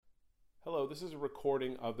Hello, this is a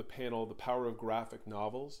recording of the panel The Power of Graphic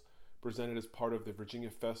Novels, presented as part of the Virginia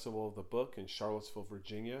Festival of the Book in Charlottesville,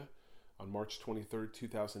 Virginia on March 23,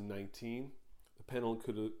 2019. The panel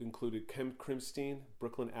included Krimstein,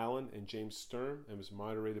 Brooklyn Allen, and James Sturm, and was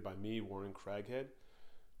moderated by me, Warren Craghead.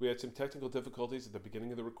 We had some technical difficulties at the beginning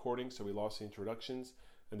of the recording, so we lost the introductions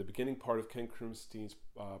and the beginning part of Ken Krimstein's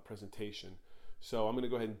presentation. So I'm going to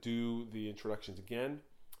go ahead and do the introductions again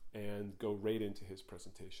and go right into his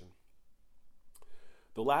presentation.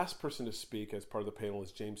 The last person to speak as part of the panel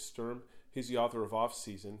is James Sturm. He's the author of Off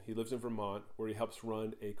Season. He lives in Vermont, where he helps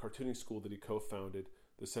run a cartooning school that he co-founded,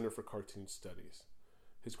 the Center for Cartoon Studies.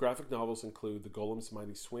 His graphic novels include The Golem's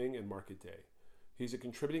Mighty Swing and Market Day. He's a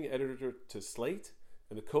contributing editor to Slate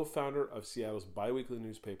and the co-founder of Seattle's biweekly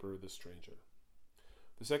newspaper, The Stranger.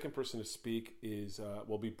 The second person to speak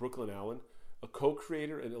will be Brooklyn Allen, a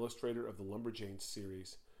co-creator and illustrator of the Lumberjanes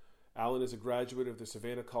series. Allen is a graduate of the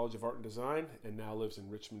Savannah College of Art and Design and now lives in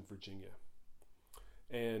Richmond, Virginia.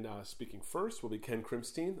 And speaking first will be Ken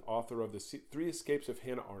Krimstein, author of The Three Escapes of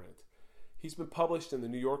Hannah Arendt. He's been published in The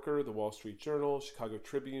New Yorker, The Wall Street Journal, Chicago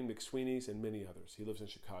Tribune, McSweeney's, and many others. He lives in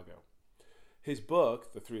Chicago. His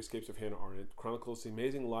book, The Three Escapes of Hannah Arendt, chronicles the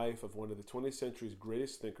amazing life of one of the 20th century's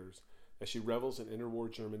greatest thinkers as she revels in interwar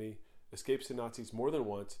Germany, escapes the Nazis more than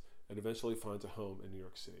once, and eventually finds a home in New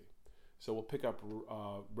York City. So we'll pick up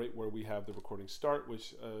right where we have the recording start,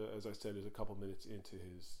 which, as I said, is a couple minutes into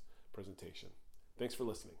his presentation. Thanks for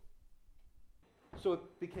listening. So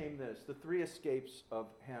it became this, The Three Escapes of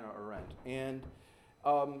Hannah Arendt. And,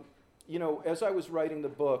 as I was writing the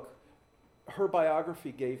book, her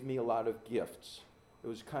biography gave me a lot of gifts. It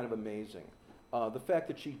was kind of amazing. The fact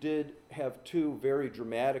that she did have two very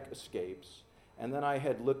dramatic escapes, and then I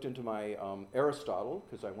had looked into my Aristotle,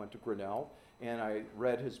 because I went to Grinnell, and I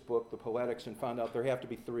read his book, The Poetics, and found out there have to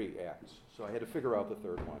be three acts. So I had to figure out the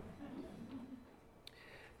third one.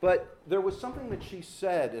 But there was something that she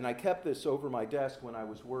said, and I kept this over my desk when I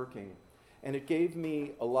was working, and it gave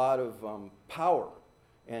me a lot of power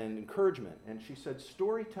and encouragement. And she said,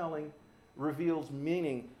 storytelling reveals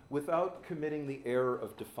meaning without committing the error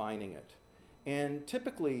of defining it. And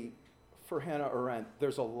typically, for Hannah Arendt,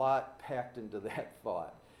 there's a lot packed into that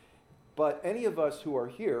thought. But any of us who are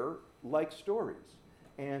here like stories,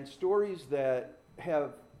 and stories that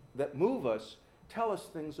move us tell us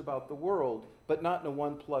things about the world, but not in a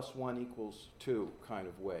 1 + 1 = 2 kind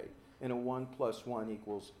of way, in a 1 + 1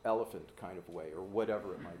 = elephant kind of way, or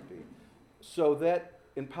whatever it might be. So that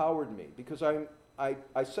empowered me, because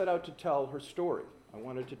I set out to tell her story. I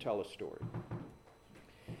wanted to tell a story.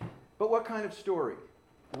 But what kind of story?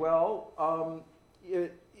 Well,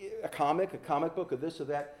 a comic book, or this or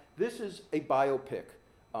that. This is a biopic.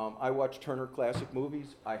 I watch Turner Classic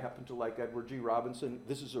Movies. I happen to like Edward G. Robinson.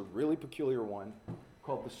 This is a really peculiar one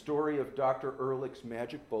called The Story of Dr. Ehrlich's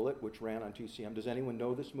Magic Bullet, which ran on TCM. Does anyone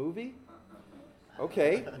know this movie?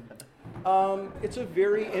 Okay. It's a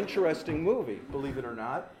very interesting movie, believe it or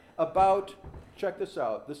not, about, check this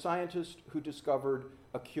out, the scientist who discovered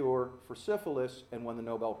a cure for syphilis and won the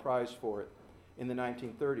Nobel Prize for it in the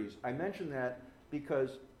 1930s. I mention that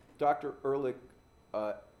because Dr. Ehrlich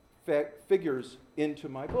figures into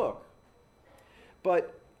my book.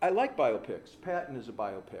 But I like biopics. Patton is a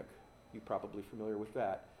biopic. You're probably familiar with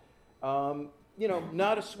that.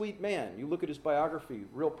 Not a sweet man. You look at his biography,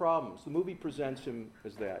 real problems. The movie presents him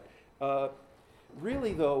as that.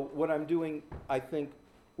 Really, though, what I'm doing, I think,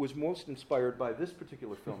 was most inspired by this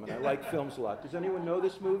particular film, and I like films a lot. Does anyone know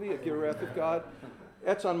this movie, A Pure Wrath of God?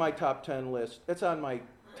 That's on my top 10 list. That's on my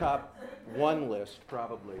top 1 list,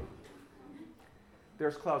 probably.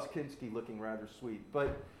 There's Klaus Kinski looking rather sweet.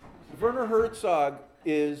 But Werner Herzog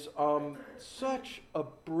is such a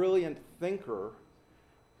brilliant thinker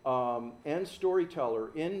and storyteller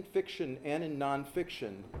in fiction and in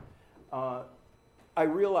nonfiction. I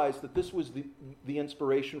realized that this was the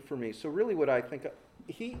inspiration for me. So really what I think,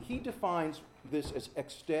 he defines this as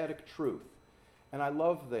ecstatic truth. And I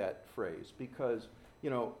love that phrase because,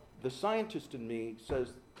 the scientist in me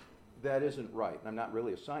says that isn't right. I'm not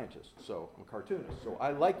really a scientist, so I'm a cartoonist. So I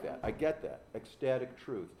like that. I get that. Ecstatic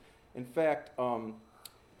truth. In fact,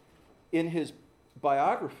 in his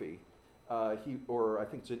biography, I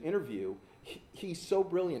think it's an interview, he's so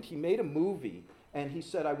brilliant. He made a movie, and he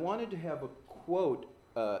said, I wanted to have a quote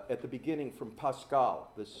at the beginning from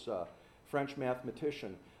Pascal, this French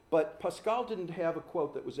mathematician. But Pascal didn't have a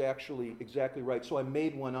quote that was actually exactly right, so I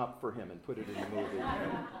made one up for him and put it in the movie.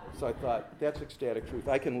 So I thought, that's ecstatic truth.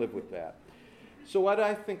 I can live with that. So what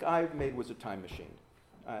I think I've made was a time machine.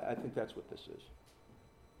 I think that's what this is.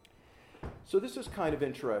 So this is kind of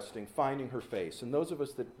interesting, finding her face. And those of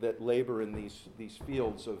us that labor in these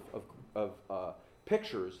fields of of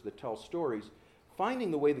pictures that tell stories,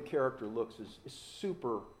 finding the way the character looks is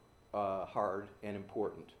super hard and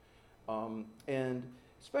important. And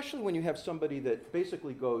especially when you have somebody that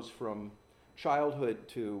basically goes from childhood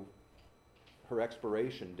to her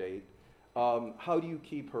expiration date, how do you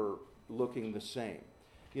keep her looking the same?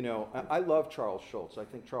 You know, I love Charles Schulz. I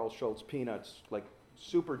think Charles Schulz, Peanuts, like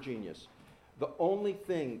super genius. The only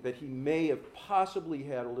thing that he may have possibly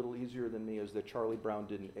had a little easier than me is that Charlie Brown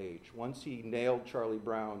didn't age. Once he nailed Charlie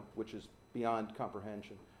Brown, which is beyond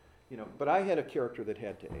comprehension, you know, but I had a character that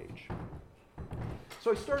had to age.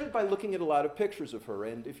 So I started by looking at a lot of pictures of her,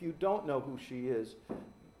 and if you don't know who she is,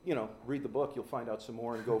 you know, read the book, you'll find out some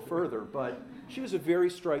more and go further, but she was a very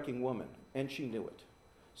striking woman, and she knew it.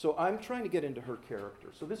 So I'm trying to get into her character.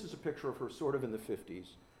 So this is a picture of her sort of in the 50s,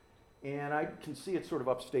 and I can see it's sort of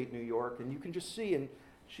upstate New York, and you can just see, and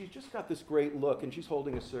she's just got this great look, and she's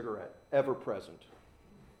holding a cigarette, ever present.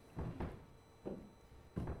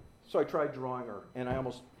 So I tried drawing her, and I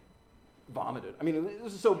almost vomited. I mean,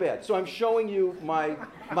 this is so bad. So I'm showing you my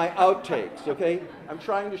outtakes, okay? I'm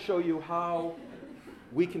trying to show you how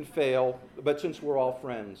we can fail, but since we're all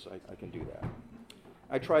friends, I can do that.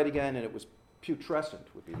 I tried again, and it was putrescent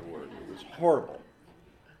would be the word. It was horrible.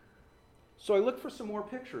 So I looked for some more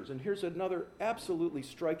pictures, and here's another absolutely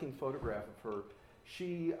striking photograph of her.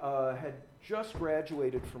 She had just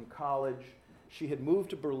graduated from college. She had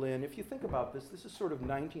moved to Berlin. If you think about this, this is sort of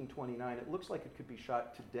 1929. It looks like it could be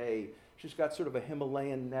shot today. She's got sort of a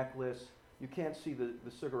Himalayan necklace. You can't see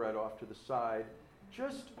the cigarette off to the side.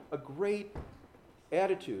 Just a great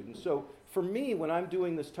attitude. And so for me, when I'm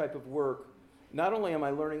doing this type of work, not only am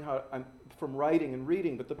I learning from writing and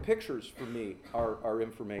reading, but the pictures for me are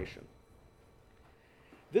information.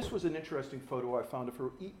 This was an interesting photo I found of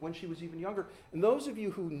her when she was even younger. And those of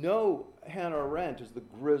you who know Hannah Arendt as the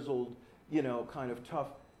grizzled, you know, kind of tough,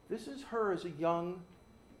 this is her as a young,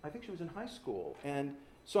 I think she was in high school. And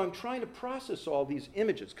so I'm trying to process all these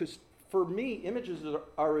images, because for me, images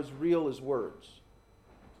are as real as words.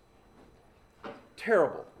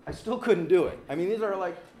 Terrible. I still couldn't do it. I mean, these are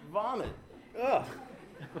like vomit. Ugh.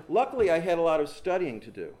 Luckily, I had a lot of studying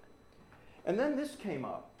to do. And then this came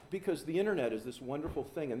up, because the internet is this wonderful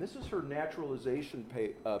thing, and this is her naturalization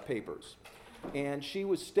papers. And she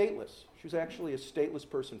was stateless. She was actually a stateless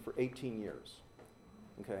person for 18 years.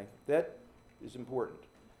 Okay? That is important.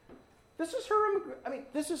 This is her, I mean,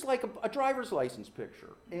 this is like a driver's license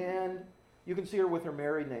picture. And you can see her with her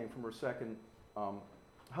married name from her second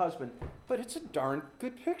husband, but it's a darn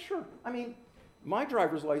good picture. I mean, my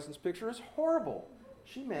driver's license picture is horrible.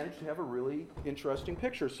 She managed to have a really interesting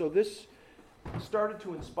picture. So this started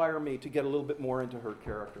to inspire me to get a little bit more into her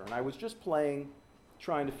character. And I was just playing,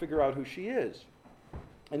 trying to figure out who she is.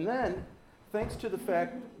 And then, thanks to the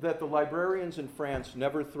fact that the librarians in France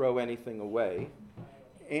never throw anything away,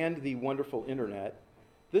 and the wonderful internet,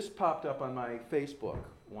 this popped up on my Facebook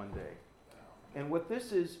one day. And what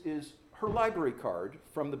this is her library card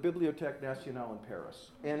from the Bibliothèque Nationale in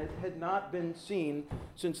Paris. And it had not been seen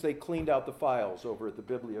since they cleaned out the files over at the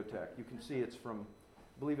Bibliothèque. You can see it's from,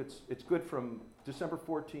 I believe it's good from December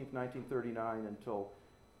 14th, 1939 until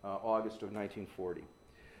August of 1940.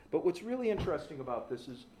 But what's really interesting about this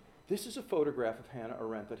is a photograph of Hannah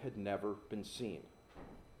Arendt that had never been seen,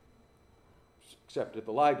 except at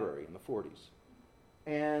the library in the 40s.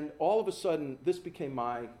 And all of a sudden, this became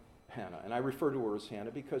my Hannah, and I refer to her as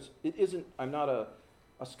Hannah because I'm not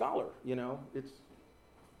a scholar, you know,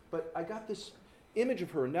 but I got this image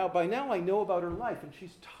of her, and by now I know about her life, and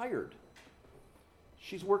she's tired.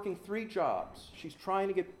 She's working 3 jobs. She's trying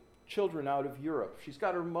to get children out of Europe. She's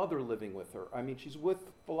got her mother living with her. I mean, she's with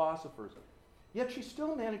philosophers. Yet she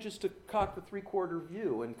still manages to cock the 3/4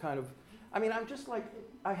 view and kind of, I mean, I'm just like,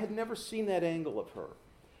 I had never seen that angle of her.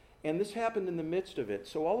 And this happened in the midst of it.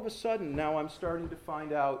 So all of a sudden, now I'm starting to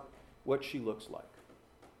find out what she looks like.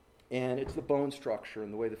 And it's the bone structure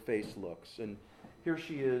and the way the face looks. And here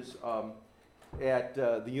she is at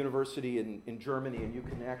the university in Germany, and you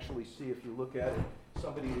can actually see, if you look at it,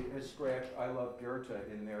 somebody has scratched "I love Goethe"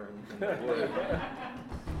 in there in the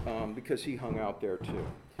wood, because he hung out there too.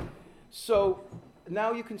 So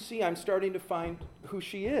now you can see I'm starting to find who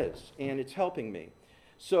she is, and it's helping me.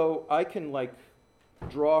 So I can like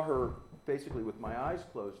draw her basically with my eyes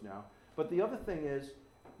closed now. But the other thing is,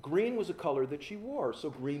 green was a color that she wore, so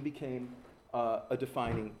green became a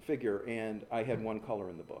defining figure, and I had one color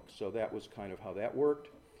in the book. So that was kind of how that worked.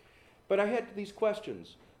 But I had these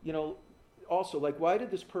questions, you know, also, like, why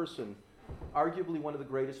did this person, arguably one of the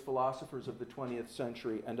greatest philosophers of the 20th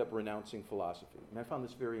century, end up renouncing philosophy? And I found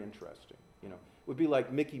this very interesting. You know, it would be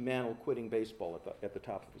like Mickey Mantle quitting baseball at the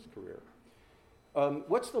top of his career.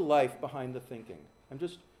 What's the life behind the thinking?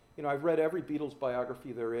 I've read every Beatles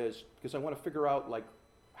biography there is because I want to figure out like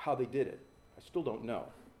how they did it. I still don't know.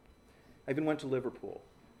 I even went to Liverpool.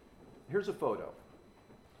 Here's a photo.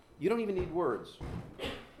 You don't even need words.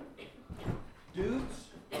 Dudes,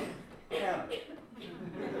 panic.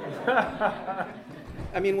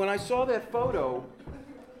 I mean, when I saw that photo,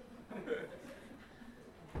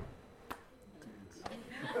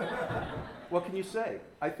 what can you say?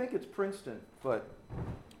 I think it's Princeton, but...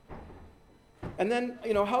 And then,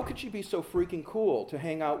 how could she be so freaking cool to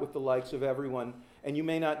hang out with the likes of everyone? And you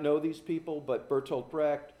may not know these people, but Bertolt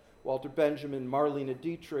Brecht, Walter Benjamin, Marlene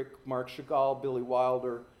Dietrich, Marc Chagall, Billy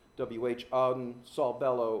Wilder, W.H. Auden, Saul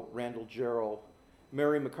Bellow, Randall Jarrell,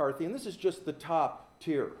 Mary McCarthy, and this is just the top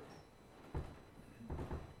tier.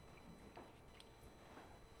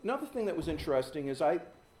 Another thing that was interesting is I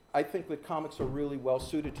think that comics are really well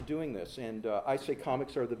suited to doing this, and I say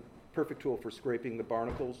comics are the perfect tool for scraping the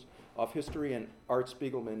barnacles of history, and Art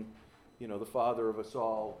Spiegelman, the father of us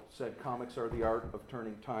all, said comics are the art of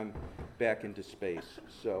turning time back into space.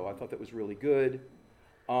 So I thought that was really good.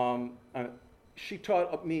 She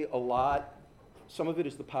taught me a lot. Some of it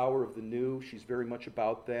is the power of the new. She's very much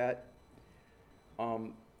about that.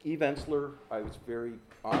 Eve Ensler, I was very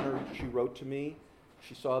honored. She wrote to me.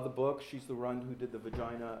 She saw the book. She's the one who did the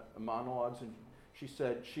vagina monologues, and she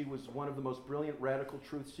said she was one of the most brilliant radical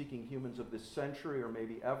truth-seeking humans of this century, or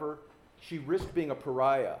maybe ever. She risked being a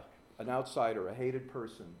pariah, an outsider, a hated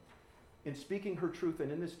person. In speaking her truth,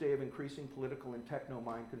 and in this day of increasing political and techno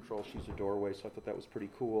mind control, she's a doorway, so I thought that was pretty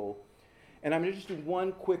cool. And I'm going to just do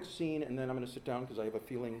one quick scene, and then I'm going to sit down because I have a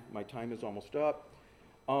feeling my time is almost up.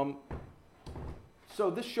 So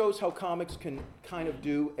this shows how comics can kind of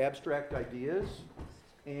do abstract ideas.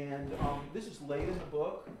 And this is late in the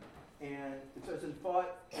book, and it says, in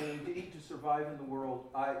thought and to eat to survive in the world,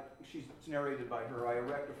 it's narrated by her, I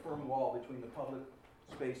erect a firm wall between the public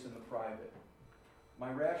space and the private.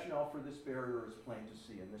 My rationale for this barrier is plain to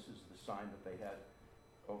see, and this is the sign that they had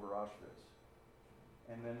over Auschwitz.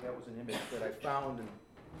 And then that was an image that I found.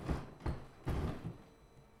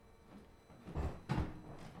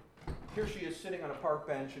 Here she is sitting on a park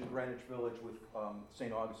bench in Greenwich Village with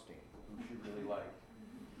St. Augustine, who she really liked.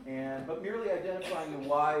 But merely identifying the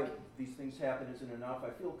why of these things happen isn't enough. I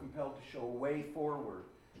feel compelled to show a way forward.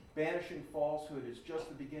 Banishing falsehood is just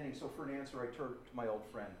the beginning. So for an answer, I turn to my old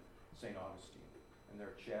friend, St. Augustine, and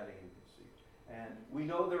they're chatting, you can see. And we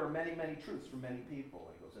know there are many, many truths for many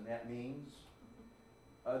people. He goes, and that means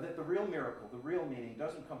that the real miracle, the real meaning,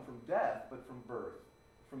 doesn't come from death, but from birth,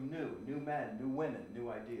 from new men, new women, new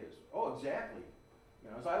ideas. Oh, exactly.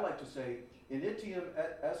 As I like to say, in itium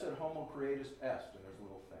esse homo creatus est, and there's a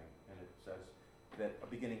little thing, and it says that a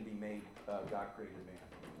beginning be made, God created man.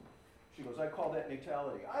 She goes, I call that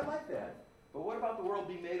natality. I like that. But what about the world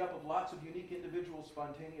being made up of lots of unique individuals,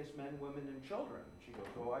 spontaneous men, women, and children? She goes,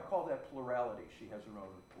 oh, I call that plurality. She has her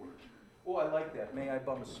own word. Oh, I like that. May I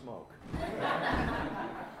bum a smoke?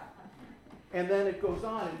 And then it goes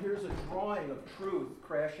on, and here's a drawing of truth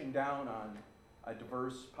crashing down on a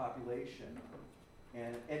diverse population.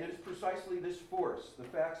 And it is precisely this force, the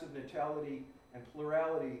facts of natality and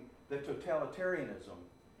plurality, that totalitarianism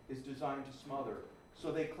is designed to smother.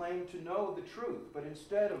 So they claim to know the truth, but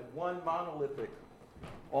instead of one monolithic,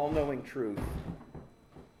 all-knowing truth.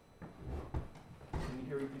 And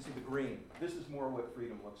here you can see the green. This is more what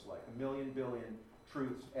freedom looks like. 1 million billion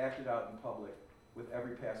truths acted out in public with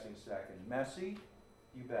every passing second. Messy?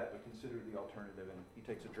 You bet, but consider the alternative. And he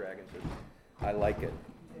takes a drag and says, I like it.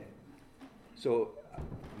 So,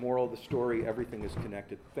 moral of the story, everything is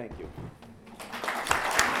connected. Thank you.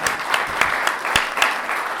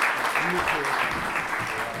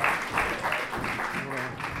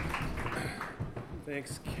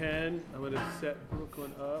 Thanks, Ken. I'm going to set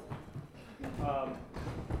Brooklyn up.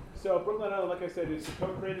 So Brooklyn Allen, like I said, is the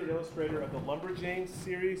co-creator and illustrator of the Lumberjanes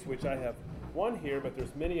series, which I have one here, but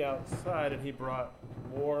there's many outside, and he brought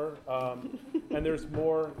more. And there's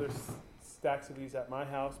more. There's stacks of these at my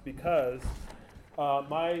house because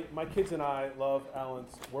my kids and I love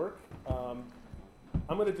Alan's work. I'm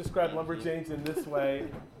going to describe Lumberjanes in this way.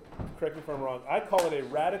 Correct me if I'm wrong. I call it a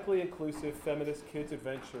radically inclusive feminist kids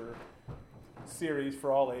adventure series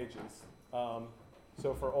for all ages.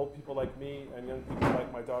 So for old people like me and young people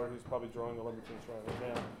like my daughter, who's probably drawing the Lumberjanes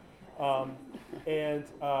right now. And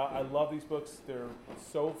I love these books. They're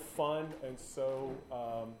so fun and so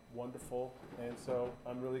wonderful. And so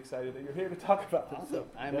I'm really excited that you're here to talk about them. Awesome.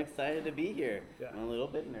 I'm excited to be here. Yeah. I'm a little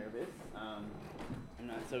bit nervous. I'm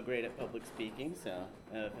not so great at public speaking, so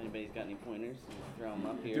if anybody's got any pointers, just throw them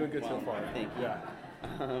up here. Doing good so far. Thank you.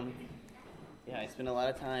 Yeah. I spend a lot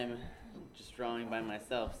of time just drawing by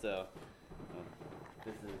myself, so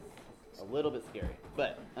this is a little bit scary.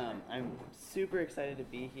 But I'm super excited to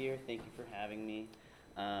be here. Thank you for having me.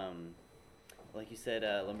 Like you said,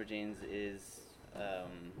 Lumberjanes is,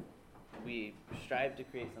 we strive to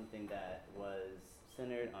create something that was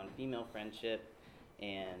centered on female friendship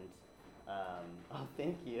and, oh,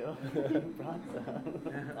 thank you. You brought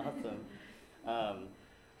some. Awesome.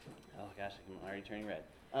 Oh gosh, I'm already turning red.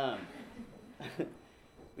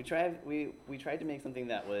 We tried to make something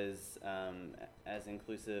that was as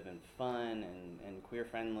inclusive and fun and queer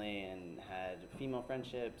friendly and had female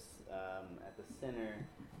friendships at the center,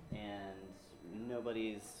 and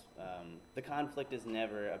nobody's the conflict is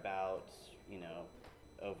never about, you know,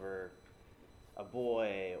 over a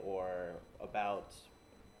boy or about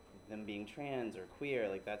them being trans or queer.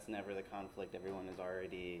 Like, that's never the conflict. Everyone is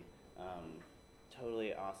already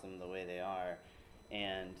totally awesome the way they are.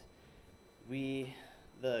 And we,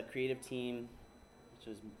 the creative team, which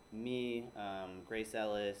was me, Grace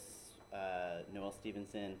Ellis, Noelle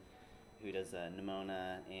Stevenson, who does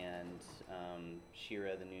Nimona, and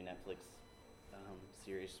Shira, the new Netflix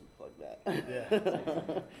series, plug that.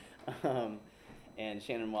 Yeah. And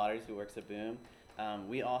Shannon Waters, who works at Boom.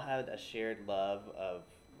 We all had a shared love of,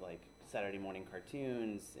 like, Saturday morning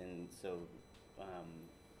cartoons, and so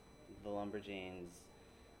the Lumberjanes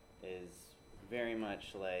is very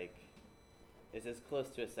much like, it's as close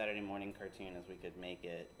to a Saturday morning cartoon as we could make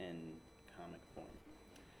it in comic form.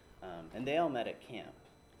 And they all met at camp,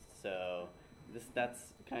 so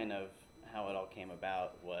that's kind of how it all came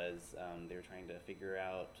about. Was they were trying to figure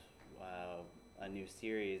out a new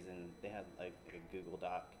series, and they had like a Google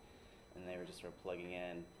Doc, and they were just sort of plugging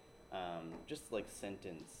in just like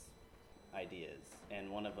sentence ideas, and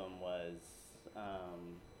one of them was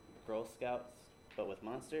Girl Scouts but with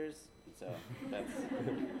monsters. So that's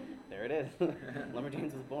there it is.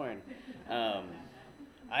 Lumberjanes was born.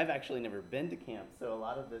 I've actually never been to camp, so a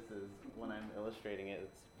lot of this is, when I'm illustrating it,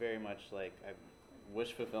 it's very much like I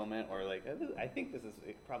wish fulfillment, or like I think this is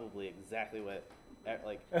probably exactly what,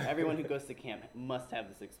 like, everyone who goes to camp must have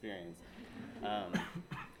this experience.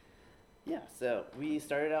 Yeah, so we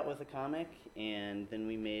started out with a comic, and then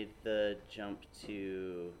we made the jump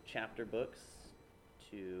to chapter books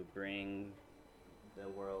to bring the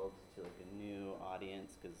world to like a new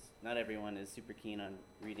audience, because not everyone is super keen on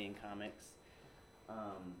reading comics.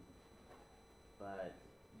 But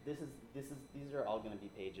these are all going to be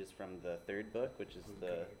pages from the third book, which is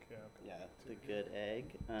the Good Egg.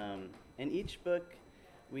 And each book,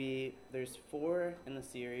 there's 4 in the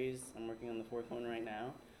series. I'm working on the 4th one right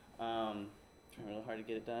now. Trying really hard to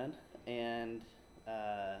get it done, and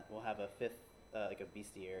we'll have a 5th, like a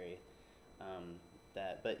bestiary.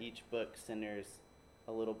 But each book centers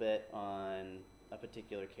a little bit on a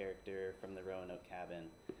particular character from the Roanoke cabin.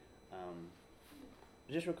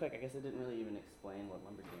 Just real quick, I guess I didn't really even explain what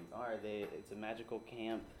Lumberjanes are. It's a magical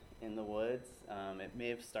camp in the woods. It may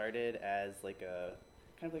have started as like a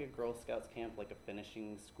kind of like a Girl Scouts camp, like a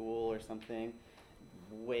finishing school or something,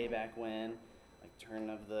 way back when, like turn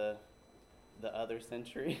of the other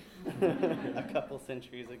century, a couple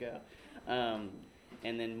centuries ago, and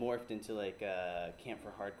then morphed into like a camp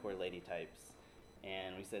for hardcore lady types.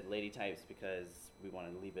 And we said lady types because we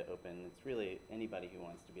wanted to leave it open. It's really anybody who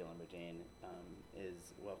wants to be a Lumberjane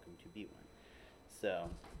is welcome to be one. So,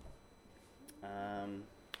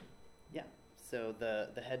 yeah. So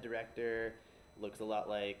the head director looks a lot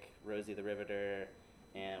like Rosie the Riveter,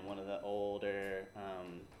 and one of the older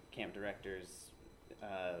camp directors.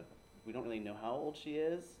 We don't really know how old she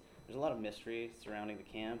is. There's a lot of mystery surrounding the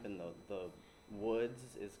camp, and the woods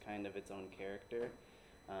is kind of its own character.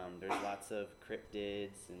 There's lots of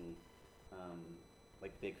cryptids and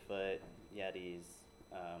like Bigfoot, Yetis,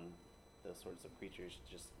 those sorts of creatures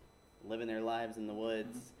just living their lives in the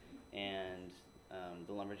woods, and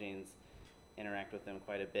the Lumberjanes interact with them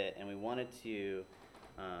quite a bit. And we wanted to,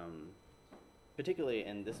 particularly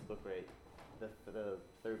in this book, right, the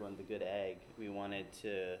third one, The Good Egg, we wanted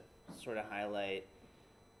to sort of highlight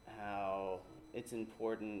how it's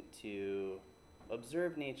important to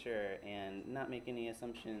observe nature and not make any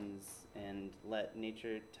assumptions and let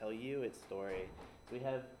nature tell you its story. So we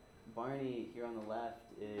have Barney here on the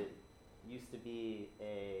left. It used to be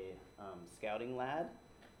a scouting lad,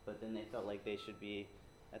 but then they felt like they should be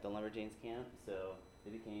at the Lumberjanes camp, so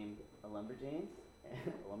they became a Lumberjanes.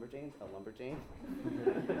 A Lumberjane.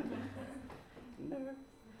 Nerds.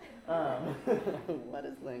 What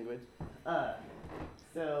is language?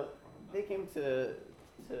 So they came to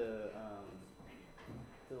the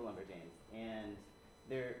Lumberjanes, and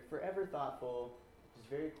they're forever thoughtful, just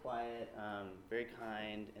very quiet, very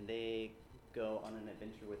kind, and they go on an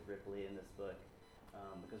adventure with Ripley in this book,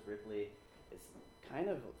 because Ripley is kind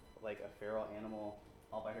of like a feral animal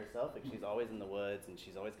all by herself. Like she's always in the woods and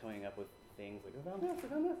she's always coming up with things like, I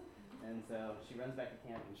found this. And so she runs back to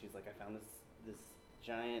camp and she's like, I found this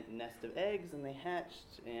giant nest of eggs and they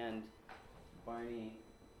hatched. And Barney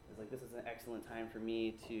is like, this is an excellent time for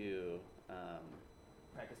me to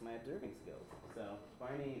practice my observing skills. So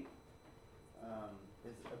Barney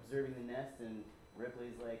is observing the nest, and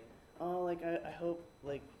Ripley's like, oh, like I hope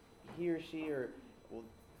like he or she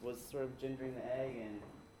was sort of gendering the egg, and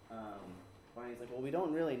Barney's like, well, we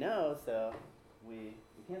don't really know, so we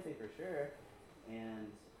can't say for sure,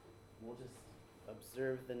 and we'll just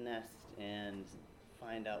observe the nest and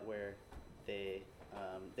find out where they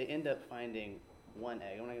end up finding one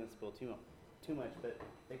egg. I'm not going to spoil too much, but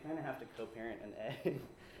they kind of have to co-parent an egg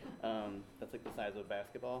that's like the size of a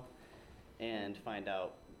basketball, and find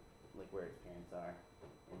out like where its parents are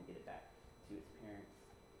and get it back to its parents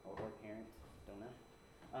or parent, don't know.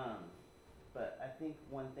 But I think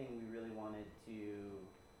one thing we really wanted to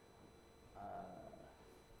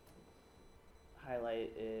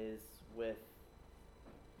highlight is with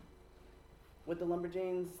the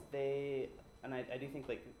Lumberjanes, and I do think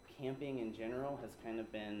like camping in general has kind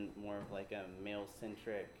of been more of like a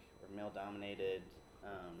male-centric or male-dominated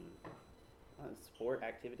sport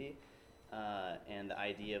activity, and the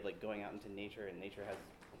idea of like going out into nature, and nature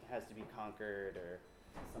has to be conquered or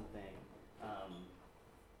something.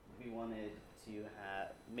 We wanted to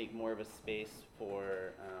make more of a space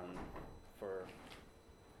for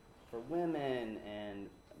women and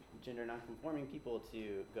gender nonconforming people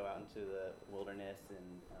to go out into the wilderness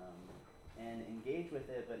and engage with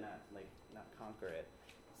it, but not conquer it.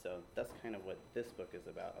 So that's kind of what this book is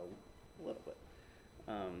about a little bit.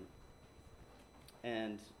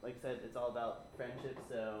 And like I said, it's all about friendship.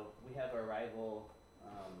 So we have our rival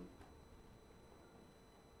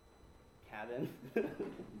cabin,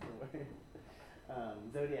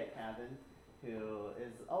 Zodiac Cabin, who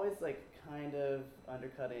is always like kind of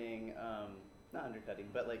undercutting, not undercutting,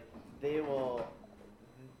 but like they're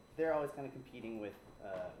always kind of competing with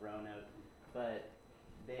Roanoke, but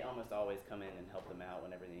they almost always come in and help them out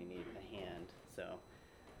whenever they need a hand. So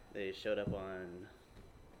they showed up on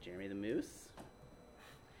Jeremy the Moose.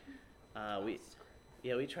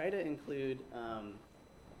 We try to include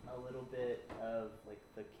a little bit of like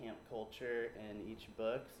the camp culture in each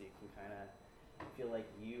book, so you can kind of feel like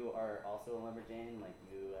you are also a Lumberjane, like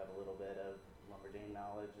you have a little bit of Lumberjane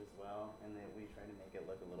knowledge as well, and then we try to make it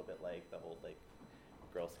look a little bit like the old like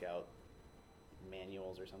Girl Scout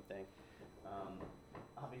manuals or something.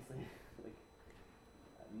 Obviously, like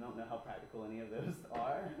I don't know how practical any of those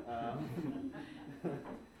are.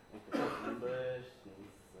 Like the ambush and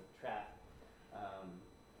the trap,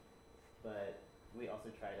 but we also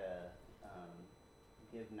try to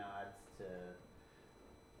give nods to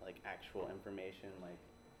like actual information, like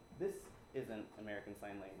this isn't American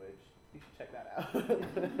Sign Language, you should check that out.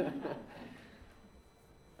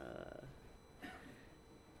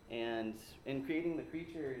 And in creating the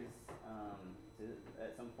creatures,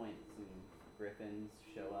 at some point some griffins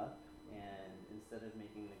show up, and instead of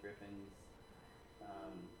making the griffins,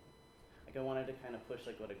 like I wanted to kind of push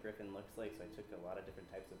like what a griffin looks like, so I took a lot of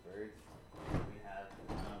different types of birds. We have,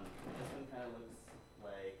 this one kind of looks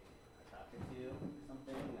like a cockatoo or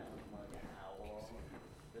something, that one's more like an owl.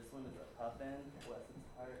 This one is a puffin, bless its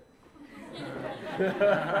heart.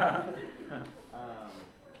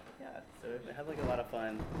 Yeah, so I had like a lot of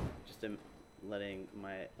fun just letting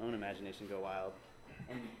my own imagination go wild,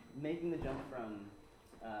 and making the jump from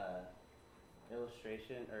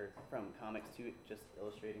illustration, or from comics to just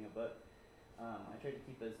illustrating a book. I tried to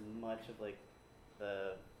keep as much of like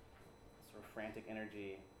the sort of frantic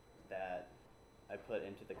energy that I put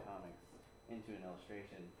into the comics into an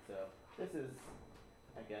illustration. So this is,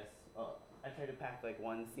 I guess, I try to pack like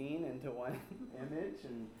one scene into one image,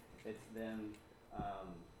 and it's them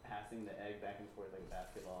passing the egg back and forth like a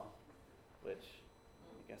basketball, which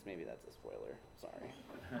I guess maybe that's a spoiler. Sorry.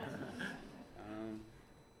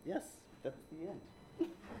 Yes, that's the end.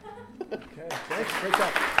 Okay, thanks. Great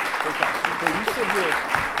job. Okay, you sit here.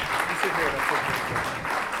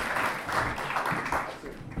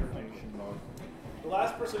 The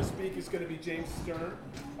last person to speak is going to be James Sturm.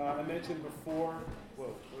 I mentioned before,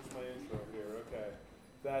 where's my intro here? Okay.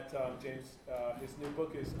 That James, his new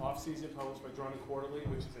book is Off Season, published by Drawn and Quarterly,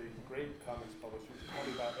 which is a great comics publisher. You can tell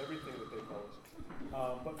me about everything that they publish.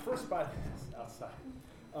 But first, by outside.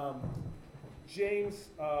 James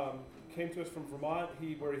came to us from Vermont,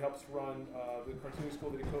 where he helps run the cartooning school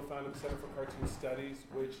that he co-founded, the Center for Cartoon Studies,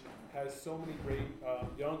 which has so many great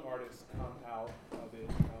young artists come out of it.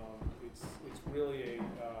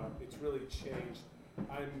 It's really changed.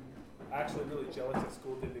 I'm actually really jealous that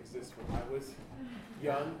school didn't exist when I was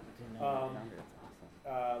young.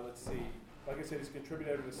 Let's see. Like I said, he's a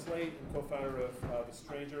contributor to Slate and co-founder of The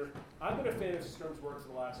Stranger. I've been a fan of Sturm's work for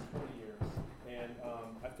the last 20 years, and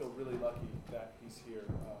I feel really lucky that he's here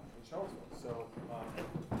in Charlottesville. So,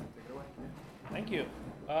 take it away. Thank you.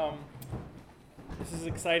 This is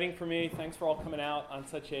exciting for me. Thanks for all coming out on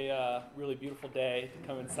such a really beautiful day to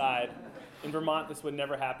come inside. In Vermont, this would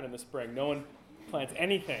never happen in the spring. No one plants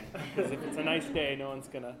anything, because if it's a nice day, no one's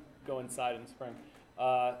going to go inside in the spring.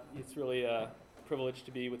 It's really a privilege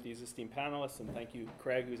to be with these esteemed panelists, and thank you,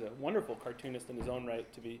 Craig, who's a wonderful cartoonist in his own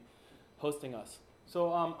right, to be hosting us.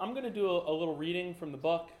 So I'm going to do a little reading from the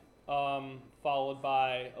book, followed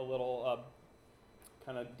by a little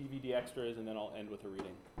kind of DVD extras, and then I'll end with a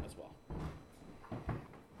reading as well.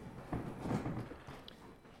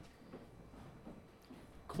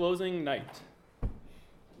 Closing night.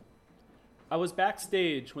 I was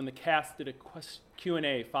backstage when the cast did a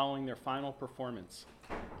Q&A following their final performance.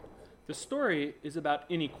 The story is about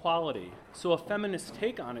inequality, so a feminist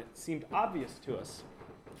take on it seemed obvious to us.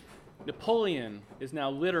 Napoleon is now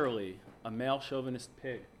literally a male chauvinist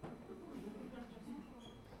pig.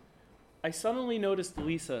 I suddenly noticed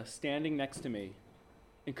Lisa standing next to me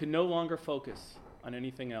and could no longer focus on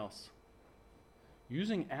anything else.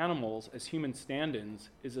 Using animals as human stand-ins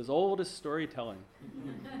is as old as storytelling.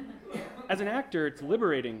 As an actor, it's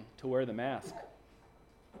liberating to wear the mask.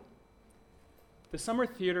 The summer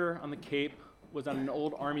theater on the Cape was on an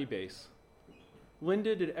old army base.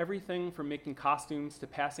 Linda did everything from making costumes to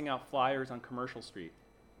passing out flyers on Commercial Street.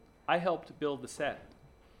 I helped build the set.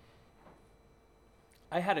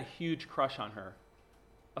 I had a huge crush on her.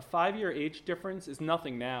 A 5-year age difference is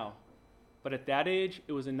nothing now, but at that age,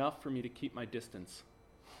 it was enough for me to keep my distance.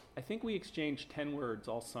 I think we exchanged 10 words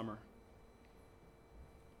all summer.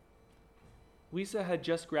 Lisa had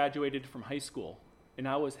just graduated from high school, and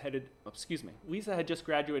I was Lisa had just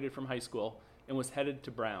graduated from high school and was headed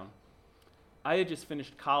to Brown. I had just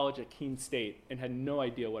finished college at Keene State and had no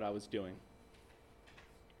idea what I was doing.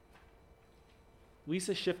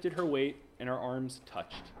 Lisa shifted her weight and our arms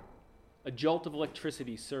touched. A jolt of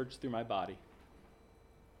electricity surged through my body.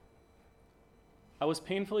 I was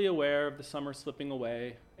painfully aware of the summer slipping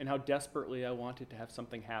away and how desperately I wanted to have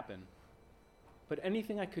something happen. But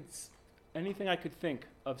anything I could think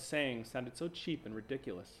of saying sounded so cheap and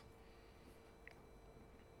ridiculous.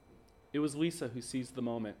 It was Lisa who seized the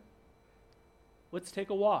moment. Let's take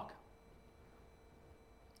a walk.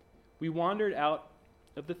 We wandered out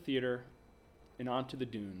of the theater and onto the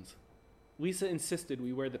dunes. Lisa insisted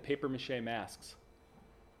we wear the papier-mâché masks.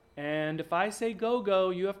 And if I say go, go,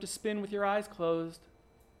 you have to spin with your eyes closed.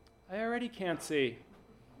 I already can't see.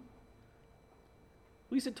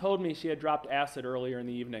 Lisa told me she had dropped acid earlier in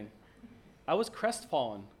the evening. I was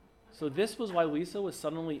crestfallen. So this was why Lisa was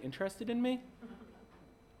suddenly interested in me?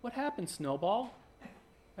 What happened, Snowball?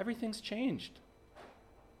 Everything's changed.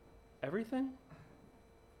 Everything?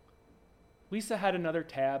 Lisa had another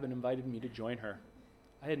tab and invited me to join her.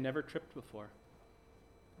 I had never tripped before.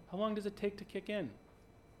 How long does it take to kick in?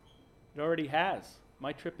 It already has.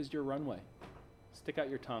 My trip is your runway. Stick out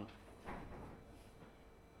your tongue.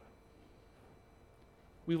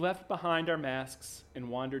 We left behind our masks and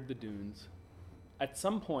wandered the dunes. At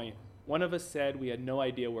some point, one of us said we had no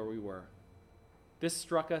idea where we were. This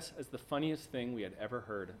struck us as the funniest thing we had ever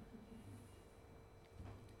heard.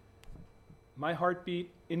 My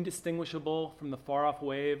heartbeat, indistinguishable from the far-off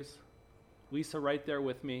waves, Lisa right there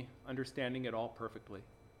with me, understanding it all perfectly.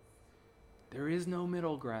 There is no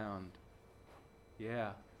middle ground.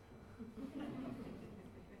 Yeah.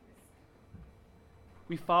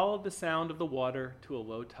 We followed the sound of the water to a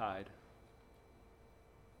low tide.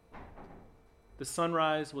 The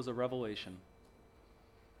sunrise was a revelation.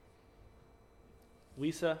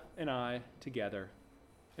 Lisa and I together.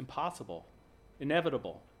 Impossible.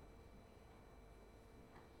 Inevitable.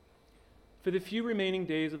 For the few remaining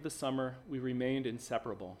days of the summer, we remained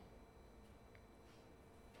inseparable.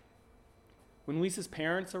 When Lisa's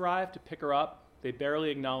parents arrived to pick her up, they barely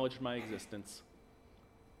acknowledged my existence.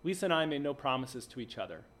 Lisa and I made no promises to each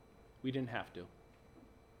other. We didn't have to.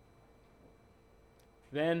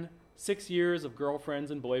 Then, 6 years of girlfriends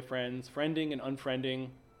and boyfriends, friending and unfriending,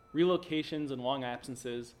 relocations and long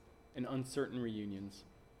absences, and uncertain reunions.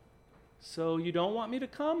 So you don't want me to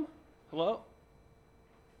come? Hello?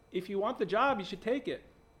 If you want the job, you should take it.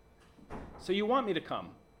 So you want me to come?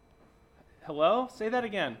 Hello? Say that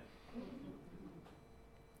again.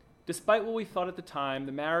 Despite what we thought at the time,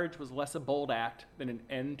 the marriage was less a bold act than an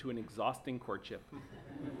end to an exhausting courtship.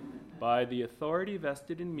 By the authority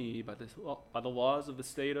vested in me by the laws of the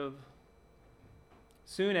state of...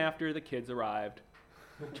 Soon after, the kids arrived.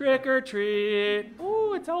 Trick or treat!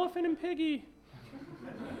 Ooh, it's Elephant and Piggy!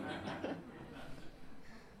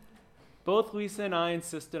 Both Lisa and I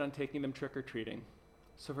insisted on taking them trick-or-treating.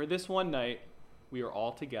 So for this one night, we are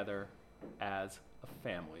all together as a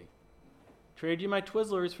family. Trade you my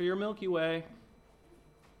Twizzlers for your Milky Way.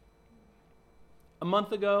 A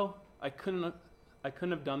month ago, I couldn't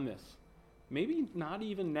have done this. Maybe not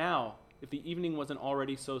even now, if the evening wasn't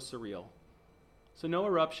already so surreal. So no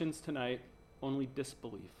eruptions tonight, only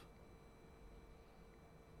disbelief.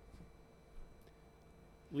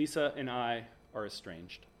 Lisa and I are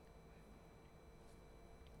estranged.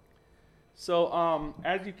 So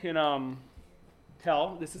as you can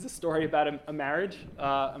tell, this is a story about a marriage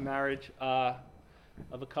of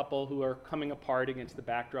a couple who are coming apart against the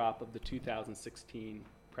backdrop of the 2016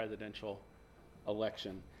 presidential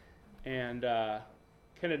election. And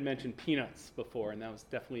Ken had mentioned Peanuts before, and that was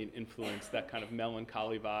definitely an influence, that kind of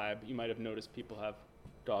melancholy vibe. You might have noticed people have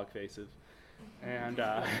dog faces. And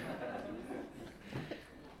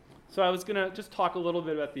so I was going to just talk a little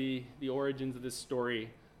bit about the origins of this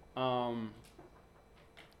story.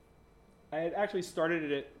 I had actually started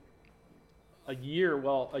it a year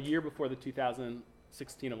before the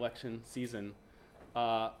 2016 election season.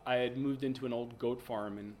 I had moved into an old goat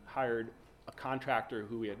farm and hired a contractor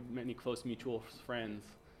who we had many close mutual friends.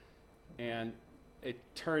 And it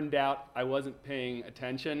turned out I wasn't paying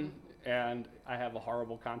attention, and I have a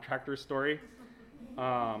horrible contractor story.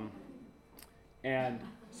 And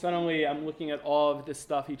suddenly I'm looking at all of this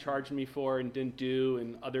stuff he charged me for and didn't do,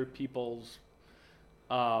 and other people's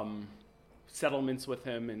settlements with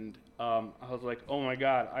him, and I was like, oh my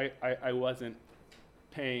God, I wasn't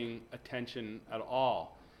paying attention at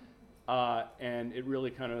all. And it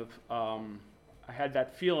really kind of, I had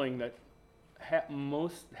that feeling that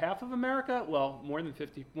half of America, well, more than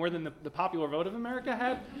the popular vote of America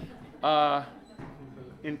had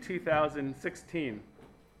in 2016.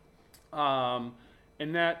 And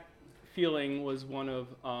that feeling was one of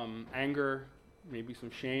anger, maybe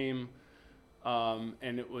some shame,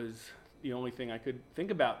 and it was the only thing I could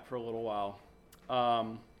think about for a little while.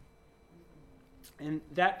 And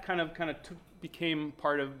that kind of became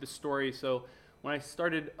part of the story. So when I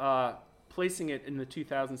started placing it in the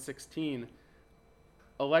 2016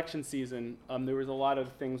 election season, there was a lot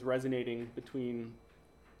of things resonating between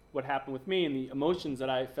what happened with me and the emotions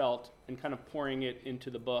that I felt, and kind of pouring it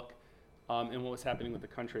into the book and what was happening with the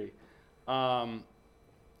country.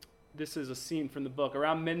 This is a scene from the book.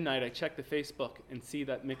 Around midnight, I checked the Facebook and see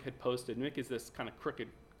that Mick had posted. Mick is this kind of crooked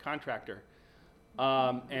contractor.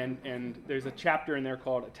 And there's a chapter in there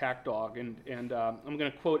called Attack Dog. And I'm going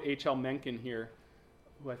to quote H.L. Mencken here,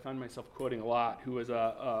 who I find myself quoting a lot, who was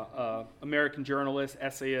a American journalist,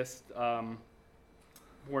 essayist, born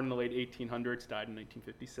in the late 1800s, died in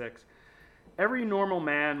 1956. Every normal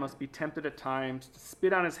man must be tempted at times to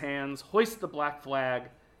spit on his hands, hoist the black flag,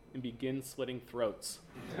 and begin slitting throats.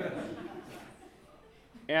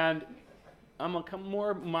 And I'm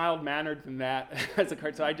more mild-mannered than that as a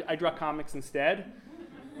cartoon. So I draw comics instead,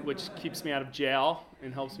 which keeps me out of jail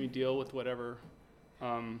and helps me deal with whatever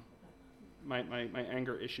my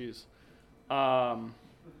anger issues. He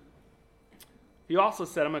also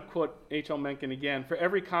said, I'm going to quote H.L. Mencken again, for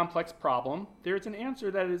every complex problem, there is an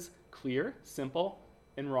answer that is clear, simple,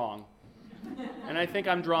 and wrong. And I think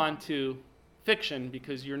I'm drawn to fiction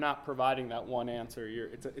because you're not providing that one answer.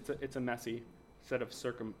 It's a messy set of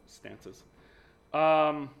circumstances.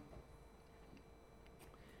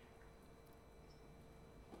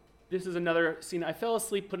 This is another scene. I fell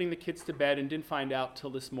asleep putting the kids to bed and didn't find out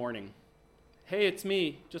till this morning. Hey, it's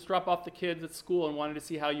me. Just dropped off the kids at school and wanted to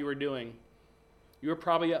see how you were doing. You were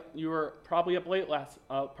probably up late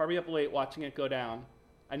watching it go down.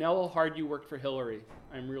 I know how hard you worked for Hillary.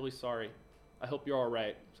 I'm really sorry. I hope you're all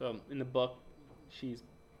right. So in the book, she's a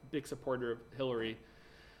big supporter of Hillary,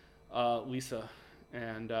 Lisa,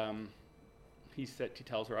 and he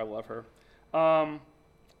tells her I love her.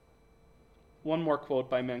 One more quote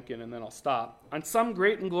by Mencken, and then I'll stop. On some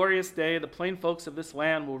great and glorious day, the plain folks of this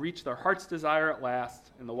land will reach their heart's desire at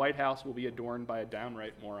last, and the White House will be adorned by a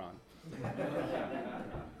downright moron.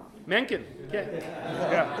 Mencken.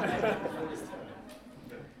 Yeah.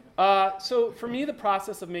 So for me, the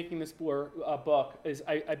process of making this book is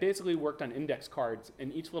I basically worked on index cards,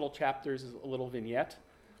 and each little chapter is a little vignette.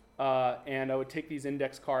 And I would take these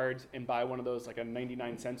index cards and buy one of those, like a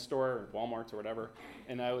 99-cent store or Walmart's or whatever,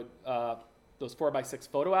 and I would those 4x6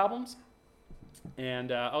 photo albums,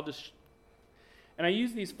 And and I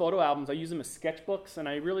use these photo albums, I use them as sketchbooks, and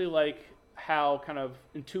I really like how kind of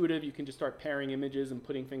intuitive you can just start pairing images and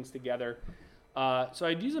putting things together. So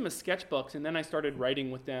I'd use them as sketchbooks, and then I started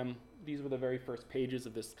writing with them. These were the very first pages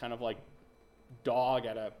of this kind of like dog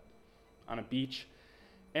on a beach.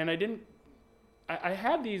 And I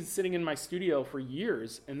had these sitting in my studio for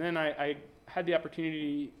years, and then I had the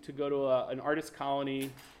opportunity to go to an artist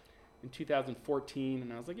colony in 2014,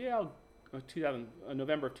 and I was like, yeah,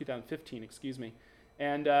 November of 2015, excuse me.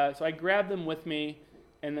 And so I grabbed them with me,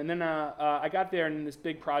 and then I got there, and in this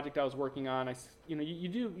big project I was working on,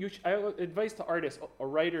 advice to artists or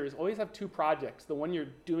writers, always have two projects, the one you're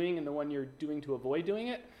doing and the one you're doing to avoid doing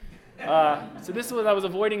it. So this was, I was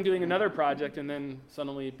avoiding doing another project, and then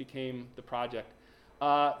suddenly it became the project.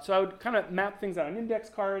 So I would kind of map things out on index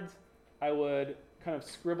cards. I would kind of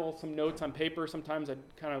scribble some notes on paper. Sometimes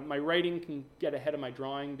my writing can get ahead of my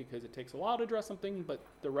drawing because it takes a while to draw something, but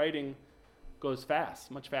the writing goes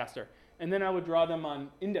fast, much faster. And then I would draw them on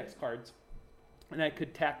index cards, and I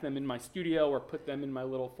could tack them in my studio or put them in my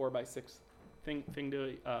little 4x6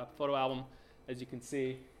 photo album, as you can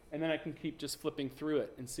see. And then I can keep just flipping through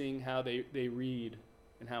it and seeing how they read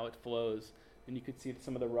and how it flows. And you could see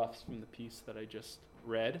some of the roughs from the piece that I just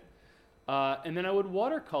read. And then I would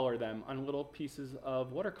watercolor them on little pieces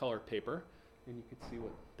of watercolor paper, and you could see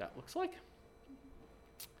what that looks like.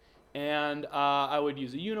 And I would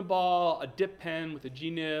use a uniball, a dip pen with a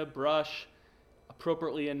G-nib, brush,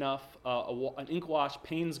 appropriately enough, an ink wash,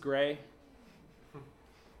 Payne's Gray.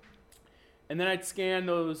 And then I'd scan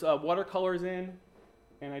those watercolors in,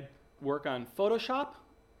 and I'd work on Photoshop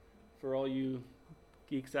for all you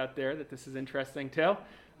geeks out there that this is interesting too.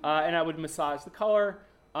 And I would massage the color.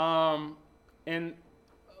 And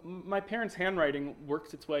my parents' handwriting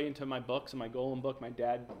works its way into my books. In my Golem book, my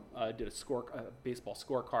dad did a baseball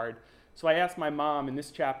scorecard. So I asked my mom in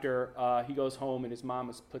this chapter, he goes home and his mom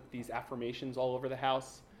has put these affirmations all over the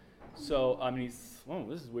house. So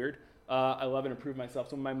this is weird. I love and improve myself.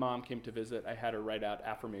 So when my mom came to visit, I had her write out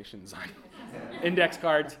affirmations on index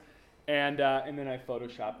cards, and then I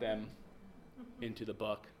photoshopped them into the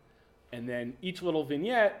book. And then each little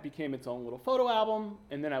vignette became its own little photo album,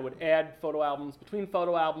 and then I would add photo albums between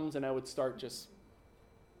photo albums, and I would start just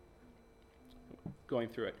going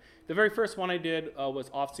through it. The very first one I did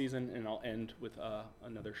was Off-Season, and I'll end with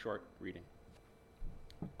another short reading.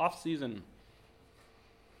 Off-Season.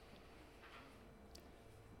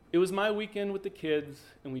 It was my weekend with the kids,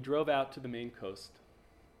 and we drove out to the Maine coast.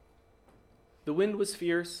 The wind was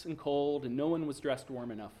fierce and cold, and no one was dressed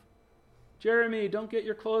warm enough. Jeremy, don't get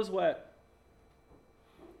your clothes wet.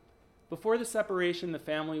 Before the separation, the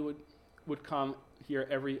family would come here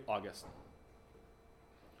every August.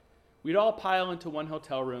 We'd all pile into one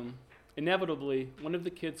hotel room. Inevitably, one of the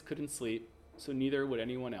kids couldn't sleep, so neither would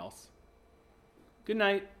anyone else. Good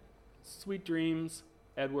night, sweet dreams,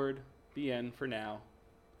 Edward, the end for now.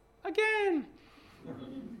 Again!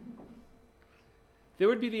 There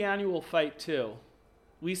would be the annual fight, too.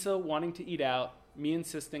 Lisa wanting to eat out, me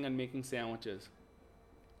insisting on making sandwiches.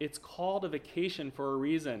 It's called a vacation for a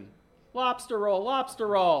reason. Lobster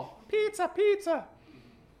roll, pizza, pizza.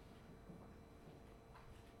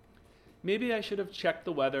 Maybe I should have checked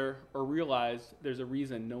the weather or realized there's a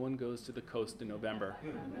reason no one goes to the coast in November.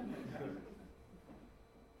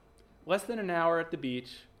 Less than an hour at the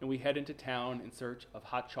beach, and we head into town in search of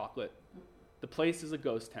hot chocolate. The place is a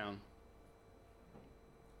ghost town.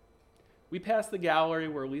 We pass the gallery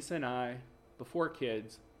where Lisa and I, before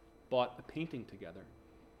kids, bought a painting together.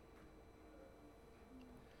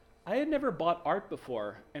 I had never bought art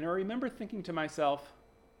before, and I remember thinking to myself,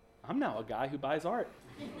 I'm now a guy who buys art.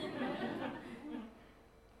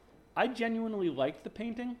 I genuinely liked the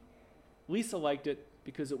painting. Lisa liked it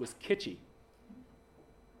because it was kitschy.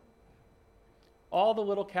 All the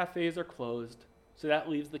little cafes are closed, so that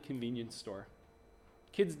leaves the convenience store.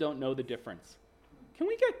 Kids don't know the difference. Can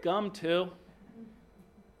we get gum too?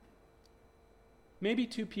 Maybe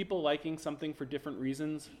two people liking something for different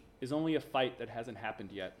reasons is only a fight that hasn't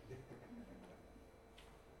happened yet.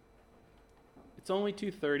 It's only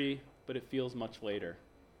 2:30, but it feels much later.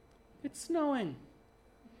 It's snowing.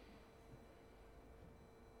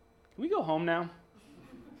 Can we go home now?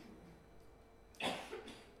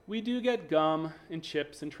 We do get gum and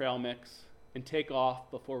chips and trail mix and take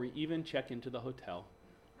off before we even check into the hotel.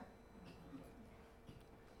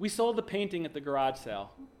 We sold the painting at the garage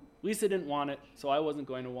sale. Lisa didn't want it, so I wasn't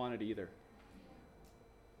going to want it either.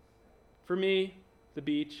 For me, the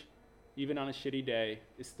beach, even on a shitty day,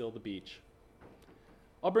 is still the beach.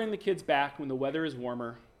 I'll bring the kids back when the weather is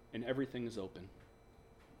warmer and everything is open.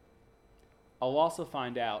 I'll also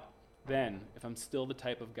find out than if I'm still the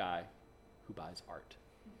type of guy who buys art.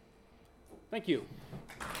 Thank you.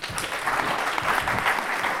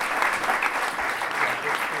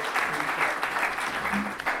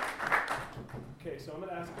 Okay, so I'm going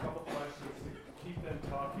to ask a couple questions to keep them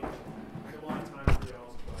talking. There's a lot of time for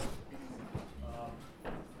y'all's questions.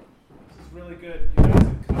 This is really good. You guys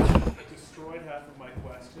have kind of destroyed half of my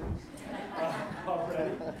questions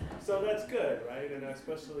already. So that's good, right? And I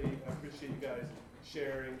especially appreciate you guys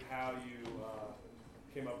sharing how you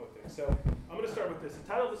came up with things. So I'm going to start with this. The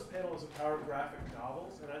title of this panel is A Power of Graphic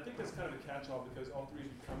Novels, and I think that's kind of a catch-all because all three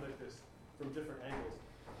of you come at this from different angles.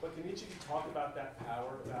 But can each of you talk about that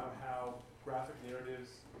power, about how graphic narratives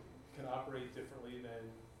can operate differently than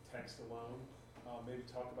text alone? Maybe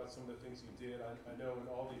talk about some of the things you did. I know in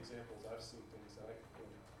all the examples I've seen things that I could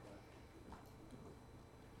point out.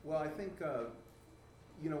 Well, I think,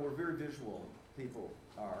 we're very visual people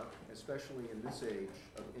are, especially in this age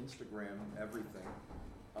of Instagram, everything.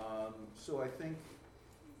 So I think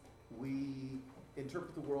we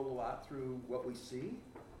interpret the world a lot through what we see.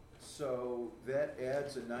 So that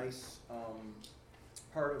adds a nice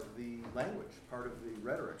part of the language, part of the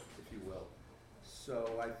rhetoric, if you will.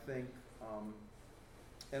 So I think,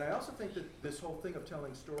 and I also think that this whole thing of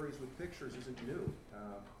telling stories with pictures isn't new.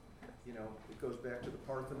 It goes back to the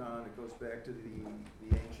Parthenon, it goes back to the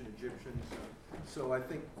ancient Egyptians. So I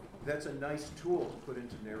think that's a nice tool to put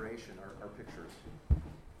into narration, our pictures.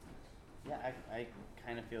 Yeah, I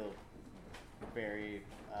kind of feel very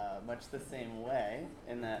much the same way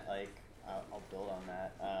in that, I'll build on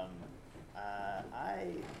that.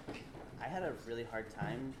 I had a really hard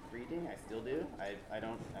time reading. I still do. I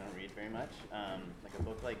don't read very much. Like a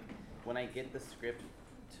book, when I get the script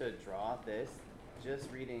to draw this,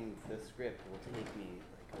 just reading the script will take me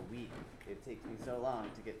a week. It takes me so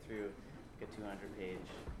long to get through a 200-page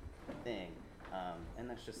thing,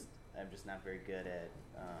 and I'm just not very good at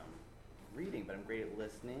reading, but I'm great at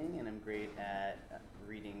listening, and I'm great at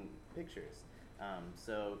reading pictures.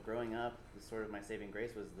 So growing up, sort of my saving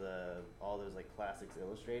grace was all those classics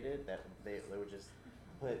illustrated that they would just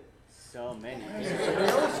put so many pictures.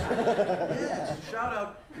 Yes, shout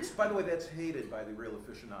out. By the way, that's hated by the real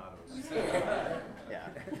aficionados. Yeah.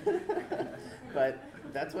 But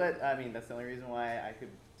that's that's the only reason why I could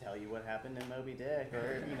tell you what happened in Moby Dick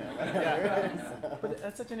or, whatever. Yeah. But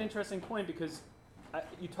that's such an interesting point because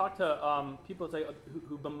you talk to people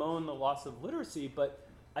who bemoan the loss of literacy, but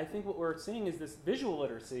I think what we're seeing is this visual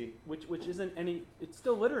literacy, which isn't it's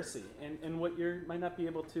still literacy. And what might not be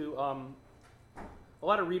able to, a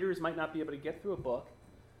lot of readers might not be able to get through a book,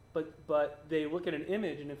 but they look at an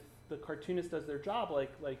image, and if the cartoonist does their job like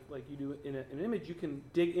you do in an image, you can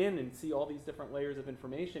dig in and see all these different layers of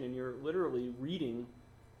information, and you're literally reading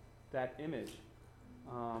that image.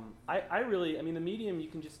 The medium you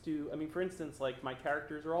can just do, for instance, my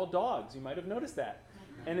characters are all dogs. You might have noticed that.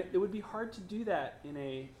 And it would be hard to do that in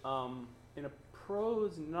a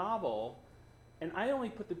prose novel. And I only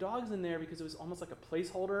put the dogs in there because it was almost like a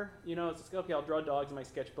placeholder. It's just, okay, I'll draw dogs in my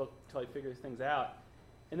sketchbook until I figure things out.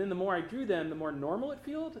 And then the more I drew them, the more normal it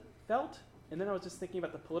felt. And then I was just thinking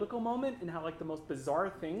about the political moment and how the most bizarre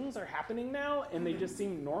things are happening now, and they just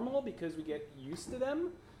seem normal because we get used to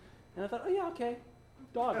them. And I thought, oh yeah, okay,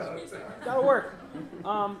 dogs, that'll work.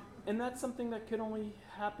 And that's something that could only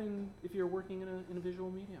happen if you're working in a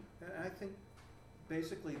visual medium. And I think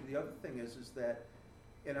basically the other thing is that,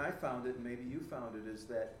 and I found it, and maybe you found it, is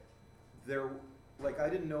that I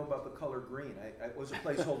didn't know about the color green. It was a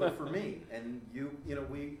placeholder for me. And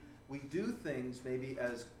we do things maybe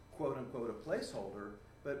as quote unquote a placeholder,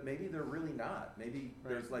 but maybe they're really not. Maybe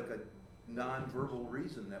there's a non-verbal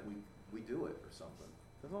reason that we do it or something.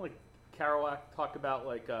 Doesn't Kerouac talk about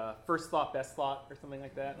first thought, best thought, or something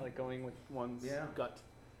like that, going with one's gut?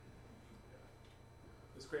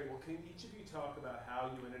 That's great. Well, can each of you talk about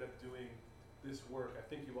how you ended up doing this work? I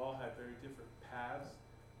think you all had very different paths,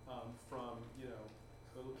 from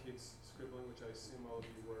little kids scribbling, which I assume all of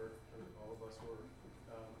you were, or all of us were.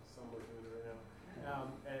 Some were doing it right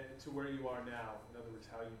now, and to where you are now. In other words,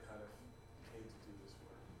 how you kind of came to do this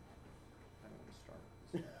work. I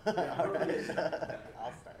don't want to start.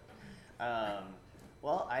 I'll start.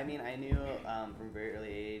 Well, I knew from a very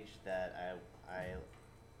early age that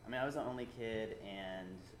I was the only kid,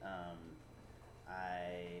 and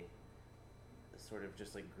I sort of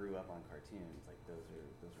just grew up on cartoons.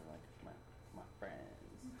 Those are my friends.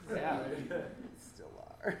 Yeah, still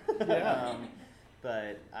are. Yeah.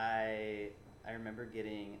 But I remember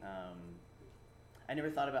getting. I never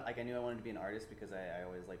thought about I knew I wanted to be an artist because I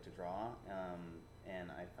always liked to draw.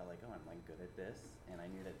 And I felt I'm good at this, and I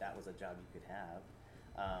knew that was a job you could have,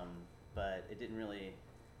 but it didn't really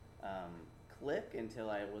click until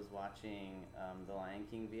I was watching the Lion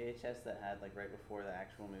King VHS that had like right before the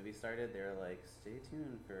actual movie started. They were like, stay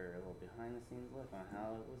tuned for a little behind the scenes look on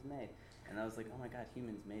how it was made. And I was like, oh my God,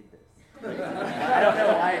 humans made this. Like, I don't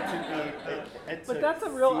know why it took me. But that's a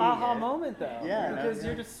real aha moment, though. Yeah, because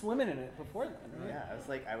you're just swimming in it before then. Right? Yeah,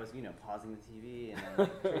 I was pausing the TV and then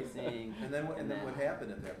like tracing. And then what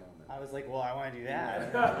happened at that moment? I was like, well, I want to do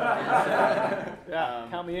that. Yeah,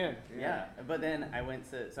 count me in. Yeah, but then I went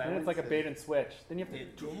to. And it's like a bait and switch. Then you have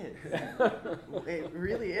to. It is. It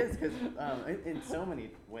really is, because in so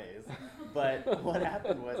many ways. But what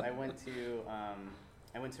happened was I went to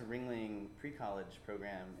Ringling pre-college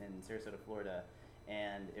program in Sarasota, Florida,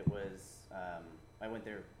 and it was I went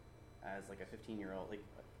there as like a 15-year-old. Like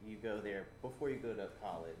you go there before you go to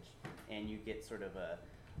college, and you get sort of a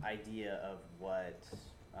idea of what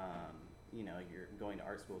you're going to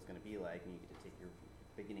art school is going to be like, and you get to take your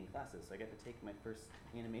beginning classes. So I got to take my first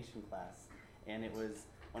animation class, and it was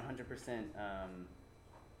 100%.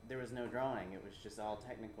 There was no drawing; it was just all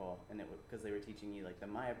technical, and it was because they were teaching you like the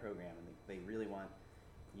Maya program, and they really want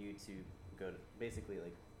you to go to basically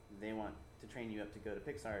like they want to train you up to go to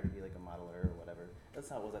Pixar to be like a modeler or whatever. That's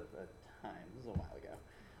how it was at the time. This was a while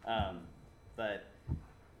ago, but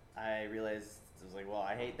I realized I was like, well,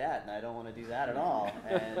 I hate that, and I don't want to do that at all.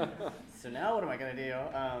 And so now what am I going to do?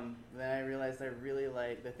 Then I realized I really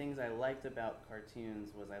liked the things I liked about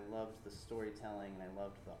cartoons was I loved the storytelling and I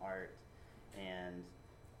loved the art, and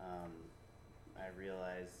I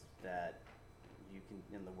realized that you can,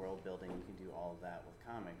 in the world building, you can do all of that with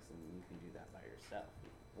comics, and you can do that by yourself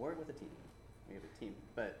or with a team. We have a team,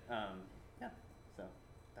 but yeah. So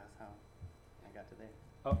that's how I got to there.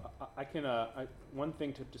 I can. One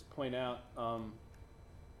thing to just point out.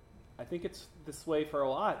 I think it's this way for a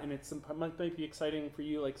lot, and it might be exciting for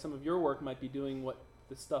you. Like some of your work might be doing what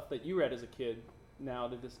the stuff that you read as a kid now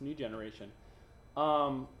to this new generation.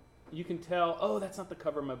 You can tell. Oh, that's not the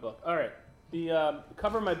cover of my book. All right. The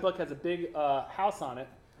cover of my book has a big house on it,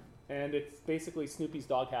 and it's basically Snoopy's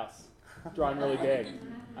doghouse, drawn really big.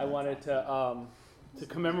 I wanted to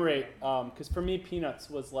commemorate, because for me, Peanuts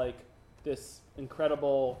was like this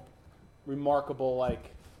incredible, remarkable,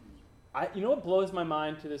 like, you know what blows my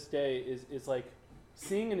mind to this day is like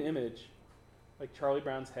seeing an image like Charlie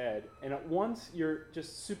Brown's head, and at once you're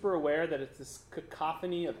just super aware that it's this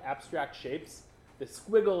cacophony of abstract shapes, the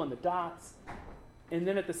squiggle and the dots. And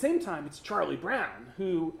then at the same time, it's Charlie Brown,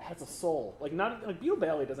 who has a soul. Like Beetle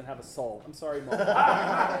Bailey doesn't have a soul. I'm sorry, Mo.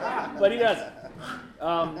 But he doesn't.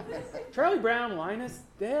 Charlie Brown, Linus,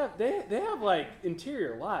 they have like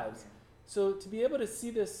interior lives. So to be able to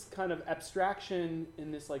see this kind of abstraction in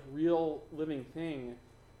this like real living thing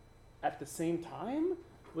at the same time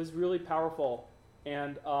was really powerful.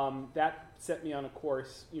 And that set me on a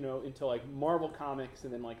course, into like Marvel comics,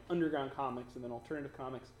 and then like underground comics, and then alternative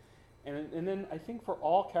comics. And then I think for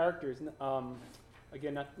all characters,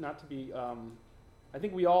 again, not to be, I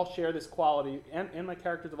think we all share this quality, and my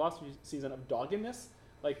characters of last season, of doggedness.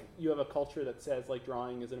 Like you have a culture that says like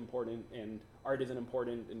drawing isn't important and art isn't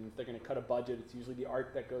important, and if they're going to cut a budget, it's usually the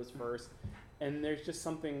art that goes first. And there's just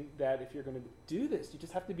something that if you're going to do this, you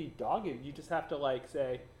just have to be dogged. You just have to like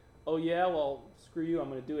say, oh yeah, well screw you, I'm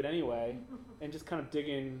going to do it anyway, and just kind of dig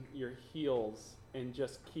in your heels and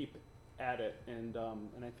just keep at it, and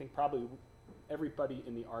I think probably everybody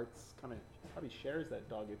in the arts kind of probably shares that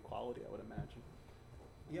dogged quality, I would imagine.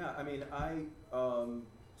 Yeah, I mean,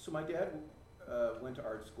 so my dad went to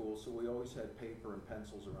art school, so we always had paper and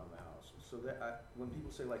pencils around the house. So that when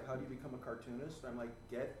people say like, how do you become a cartoonist? I'm like,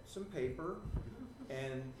 get some paper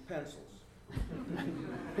and pencils.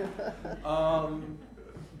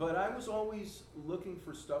 But I was always looking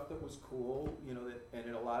for stuff that was cool,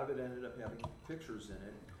 and a lot of it ended up having pictures in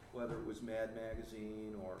it, whether it was Mad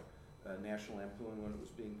Magazine or National Lampoon when it was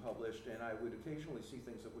being published, and I would occasionally see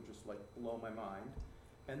things that would just like blow my mind.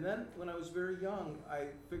 And then when I was very young, I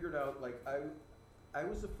figured out like I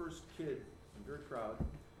was the first kid, I'm very proud,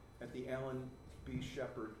 at the Alan B.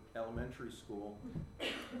 Shepard Elementary School.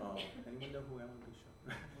 Anyone know who Alan B.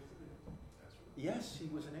 Shepard? Yes, he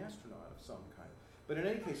was an astronaut of some kind. But in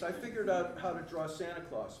any case, I figured out how to draw Santa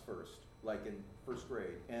Claus first, like in first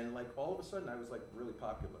grade, and like all of a sudden I was like really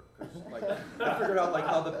popular because like I figured out like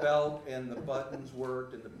how the belt and the buttons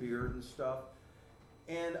worked and the beard and stuff,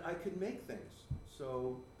 and I could make things.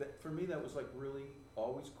 So that for me that was like really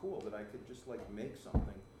always cool that I could just like make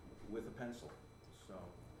something with a pencil. So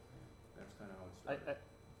that's kind of how it started.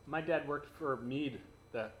 My dad worked for Mead,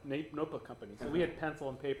 the notebook company, so we had pencil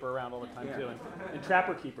and paper around all the time too, and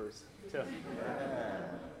trapper keepers too.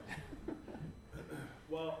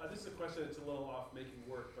 Well, this is a question that's a little off making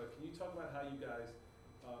work, but can you talk about how you guys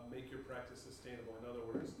make your practice sustainable? In other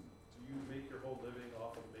words, do you make your whole living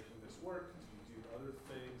off of making this work? Do you do other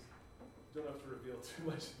things? You don't have to reveal too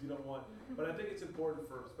much if you don't want. But I think it's important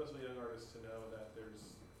for especially young artists to know that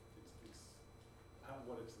it's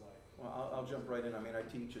what it's like. Well, I'll jump right in. I mean, I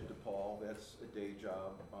teach at DePaul. That's a day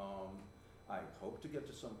job. I hope to get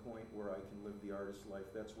to some point where I can live the artist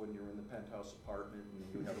life. That's when you're in the penthouse apartment and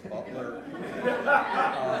you have a butler.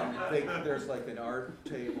 There's like an art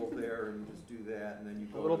table there, and you just do that, and then you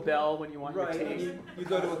go a little bell when you want your right. tea. You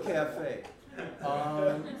go to a cafe.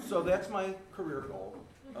 So that's my career goal.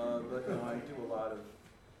 But I do a lot of,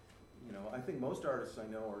 I think most artists I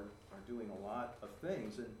know are doing a lot of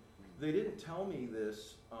things, and they didn't tell me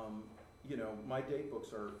this. My date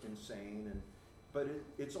books are insane, but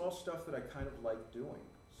it's all stuff that I kind of like doing.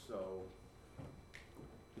 So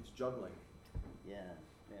it's juggling. Yeah.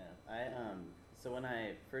 So when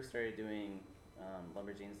I first started doing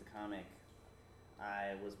Lumberjanes the comic,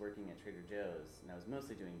 I was working at Trader Joe's, and I was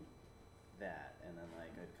mostly doing that. And then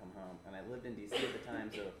I'd come home, and I lived in DC at the time,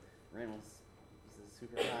 so rent was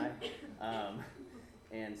super high,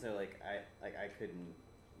 and so I couldn't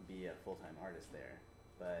be a full-time artist there.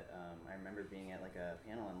 But I remember being at a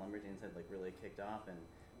panel, and Lumberjanes had really kicked off and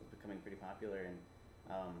was becoming pretty popular. And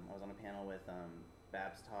I was on a panel with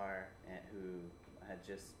Babs Tarr, who had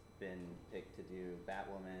just been picked to do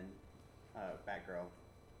Batgirl,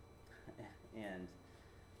 and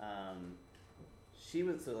she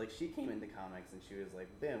was she came into comics, and she was like,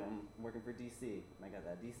 "Bim, I'm working for DC, and I got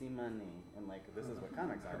that DC money, and this is what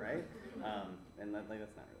comics are, right?" And that's not really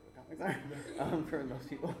what comics are for most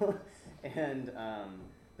people. And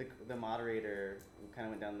the moderator kind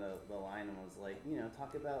of went down the line and was like,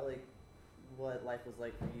 talk about what life was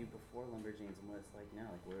like for you before Lumberjanes and what it's like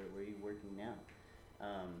now. Where are you working now?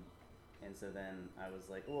 And so then I was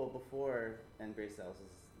like, well, before, and Grace Ellis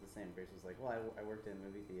is the same. Grace was like, well, I worked in a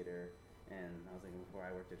movie theater, and I was like, before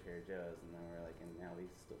I worked at Trader Joe's, and then we're like, and now we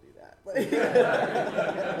still do that. We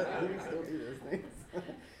still do those things.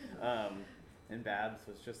 And Babs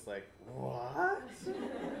was just like, what?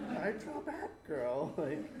 I draw Batgirl.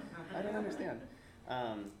 I don't understand.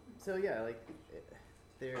 So yeah,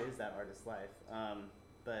 there is that artist life.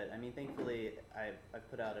 But I mean, thankfully, I've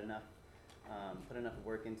put out enough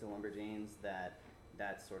work into Lumberjanes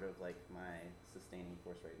that's sort of my sustaining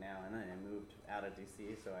force right now. And then I moved out of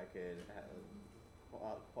DC so I could have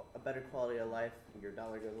a better quality of life. Your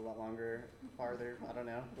dollar goes a lot farther. I don't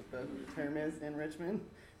know what the term is in Richmond,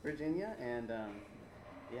 Virginia, and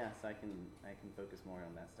so I can focus more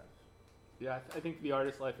on that stuff. Yeah, I think the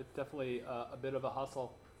artist life is definitely a bit of a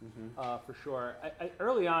hustle, for sure.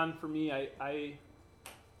 Early on, for me, I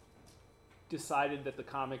decided that the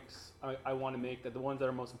comics I want to make, that the ones that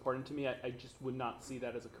are most important to me, I just would not see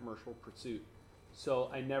that as a commercial pursuit. So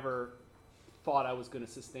I never thought I was going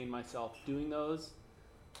to sustain myself doing those.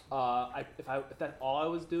 If that's all I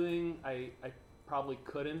was doing, I probably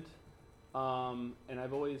couldn't. And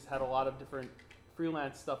I've always had a lot of different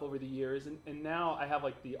freelance stuff over the years, and now I have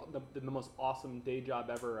the most awesome day job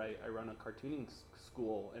ever. I run a cartooning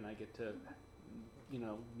school, and I get to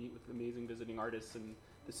meet with amazing visiting artists and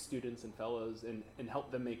the students and fellows and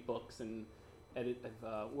help them make books and edit. I've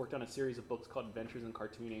worked on a series of books called Adventures in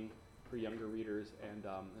Cartooning for younger readers, and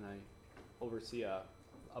I oversee a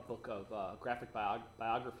book of graphic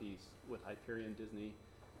biographies with Hyperion Disney,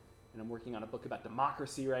 and I'm working on a book about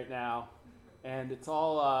democracy right now. And it's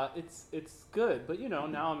all it's good, but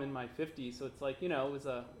now I'm in my 50s, so it's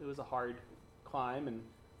it was a hard climb. And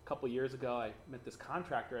a couple years ago, I met this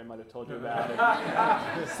contractor I might have told you about.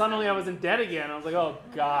 And suddenly, I was in debt again. I was like, oh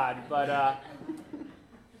God! But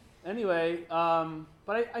anyway,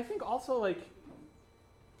 but I think also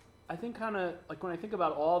I think kind of when I think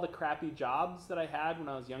about all the crappy jobs that I had when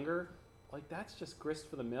I was younger, that's just grist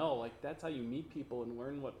for the mill. That's how you meet people and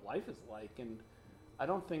learn what life is like. And I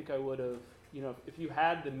don't think I would have. If you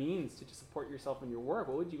had the means to just support yourself in your work,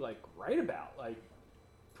 what would you write about?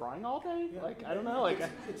 Drawing all day? Yeah. I don't know.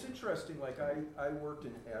 It's interesting. I worked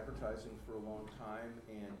in advertising for a long time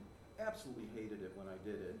and absolutely hated it when I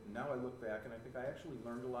did it. And now I look back and I think I actually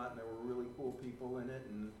learned a lot, and there were really cool people in it,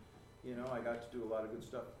 and I got to do a lot of good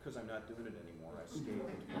stuff because I'm not doing it anymore. I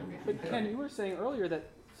escaped. But Ken, you were saying earlier that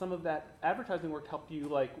some of that advertising work helped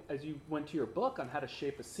you, as you went to your book, on how to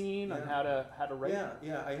shape a scene, on how to write.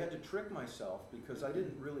 Yeah. I had to trick myself because I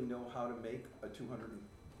didn't really know how to make a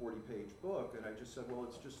 240-page book, and I just said, well,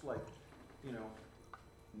 it's just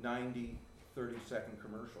 90 30-second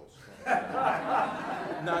commercials.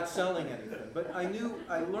 Not selling anything. But I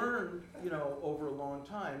learned, over a long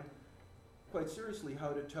time, quite seriously, how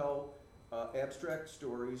to tell abstract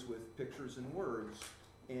stories with pictures and words.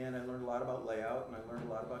 and I learned a lot about layout, and I learned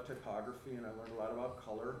a lot about typography, and I learned a lot about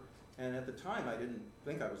color. And at the time, I didn't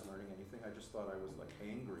think I was learning anything. I just thought I was like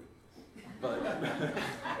angry. But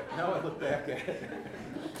now I look back at it.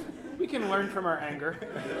 We can learn from our anger.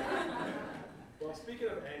 Well, speaking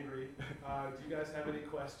of angry, do you guys have any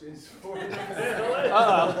questions for me?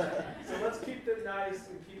 So let's keep them nice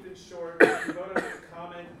and keep them short. If you want to make a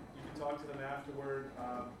comment, you can talk to them afterward.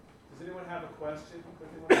 Does anyone have a question?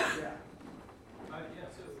 Yeah. I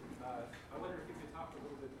wonder if you could talk a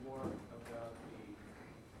little bit more about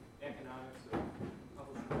the economics of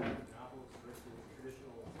publishing graphic novels versus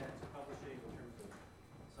traditional text publishing in terms of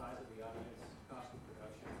size of the audience, cost of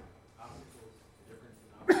production, obstacles, the difference in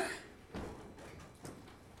options.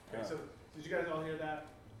 Okay, so did you guys all hear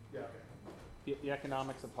that? Yeah, okay. The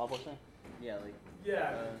economics of publishing. Yeah, like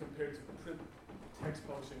Compared to print text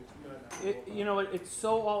publishing. It's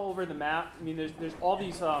so all over the map. I mean, there's all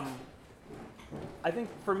these. I think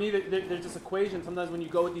for me, there's this equation. Sometimes when you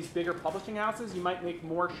go with these bigger publishing houses, you might make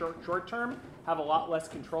more short term, have a lot less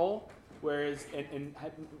control. Whereas, and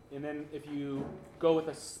then if you go with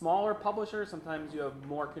a smaller publisher, sometimes you have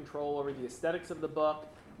more control over the aesthetics of the book.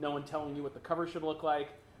 No one telling you what the cover should look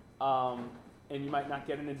like, and you might not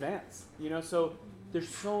get an advance. So there's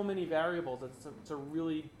so many variables. It's a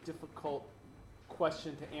really difficult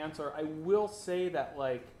question to answer. I will say that,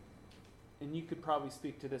 and you could probably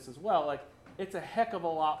speak to this as well, it's a heck of a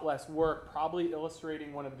lot less work probably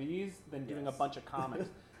illustrating one of these than doing a bunch of comics.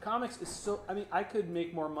 Comics is so, I could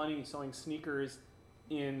make more money sewing sneakers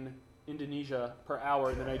in Indonesia per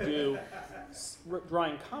hour than I do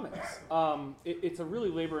drawing comics. It's a really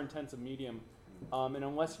labor-intensive medium, and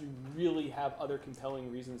unless you really have other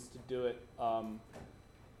compelling reasons to do it,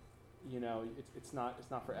 it's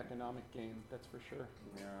not for economic gain. That's for sure.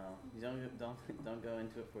 No, you don't go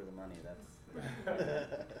into it for the money. That's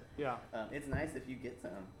yeah. It's nice if you get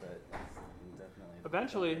some, but it's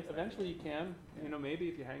definitely. Eventually you can. Maybe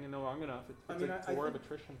if you hang in there long enough, it's a war of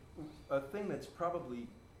attrition. A thing that's probably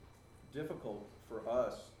difficult for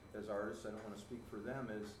us as artists, I don't want to speak for them,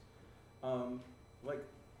 is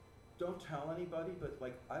don't tell anybody, but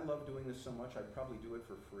I love doing this so much, I'd probably do it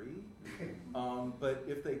for free. But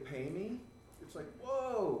if they pay me, it's like,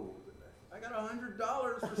 whoa, I got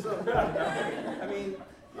 $100 for something. I mean,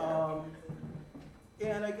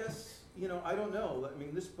 and I guess, I don't know. I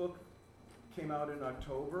mean, this book came out in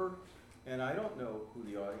October, and I don't know who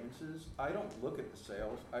the audience is. I don't look at the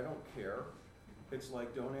sales. I don't care. It's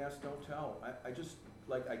like, don't ask, don't tell. I just,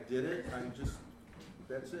 I did it.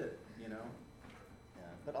 That's it, Yeah,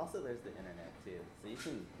 but also there's the internet too. So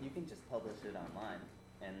you can just publish it online,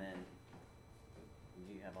 and then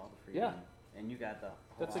you have all the freedom. Yeah. And you got the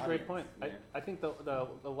whole That's a audience, great point. I think the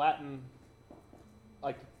Latin,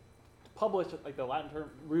 publish, the Latin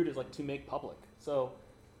term root is to make public. So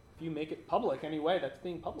if you make it public anyway, that's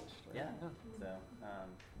being published. Right? Yeah. So it's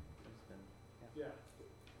been, Yeah.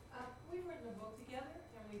 We've written a book together,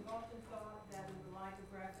 and we've often thought that we would like a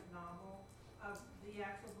graphic novel of the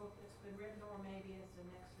actual book that's been written, or maybe it's the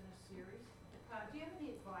next in a series. Do you have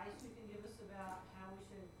any advice you can give us about how we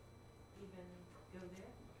should even go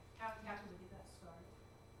there? How can we get that started?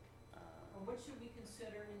 Or what should we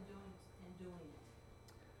consider in doing it?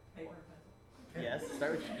 Paper and pencil. yes,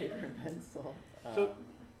 start with paper and pencil. So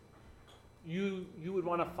you would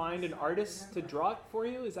want to find an artist to draw it for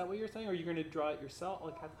you? Is that what you're saying? Or are you going to draw it yourself?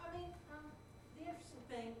 The interesting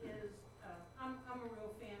thing is, I'm a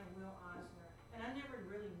real fan of Will Eisner, and I never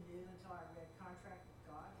really knew until I read Contract with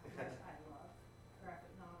God, which I love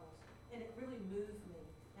graphic novels, and it really moved me.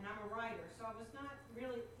 And I'm a writer, so I was not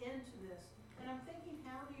really into this. And I'm thinking,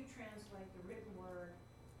 how do you translate the written word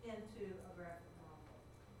into a graphic novel?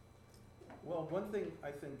 Well, one thing I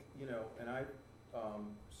think, and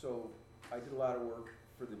so I did a lot of work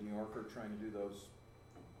for the New Yorker trying to do those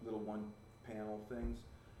little one-panel things.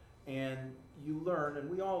 And you learn, and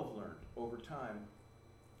we all have learned over time,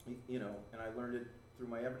 and I learned it through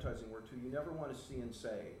my advertising work too, you never want to see and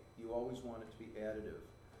say. You always want it to be additive.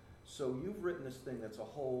 So you've written this thing that's a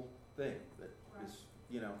whole thing that is,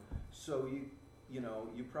 so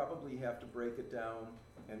you probably have to break it down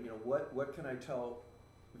and, what can I tell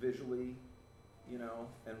visually,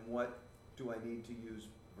 and what do I need to use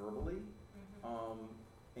verbally?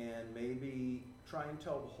 And maybe try and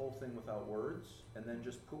tell the whole thing without words, and then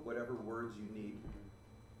just put whatever words you need.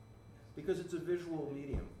 Because it's a visual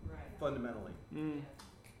medium, fundamentally. Mm.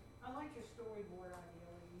 I like your storyboard idea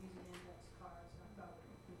where you're using index cards, and I thought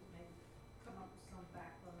we could maybe come up with some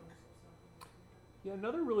backbones or something. Yeah,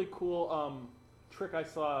 another really cool trick I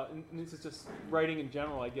saw, and this is just writing in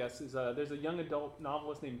general, I guess, is there's a young adult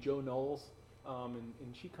novelist named Jo Knowles,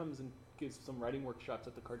 and she comes and gives some writing workshops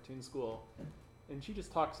at the cartoon school, and she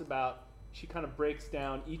just talks about, she kind of breaks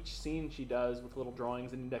down each scene she does with little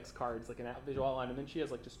drawings and index cards, like a visual outline, and then she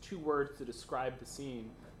has like just 2 words to describe the scene.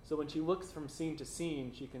 So when she looks from scene to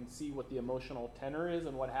scene, she can see what the emotional tenor is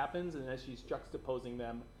and what happens, and as she's juxtaposing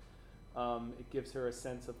them, it gives her a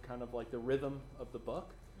sense of kind of like the rhythm of the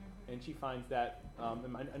book, and she finds that,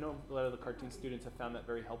 and I know a lot of the cartoon students have found that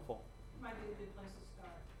very helpful. Might be a good place to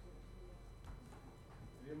start.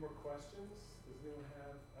 Any more questions? Does anyone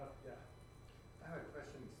have? Yeah. I have a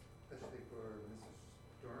question, especially for Mrs.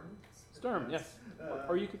 Sturm. Sturm, yes.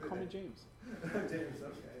 Or you could call me James. James,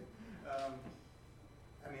 okay.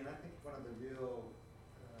 I mean, I think one of the real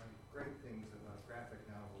great things about graphic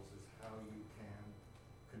novels is how you can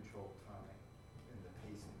control time and the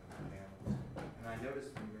pacing of the panels. And I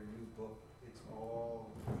noticed in your new book, it's all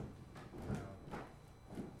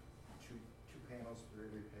two panels for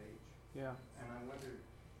every page. Yeah. And I wondered,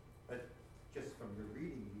 but just from your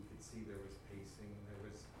reading, you could see there was pacing, and there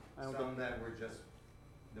was some that were just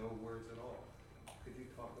no words at all. Could you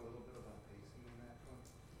talk a little bit about pacing in that one?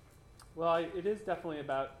 Well, it is definitely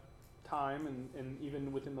about time, and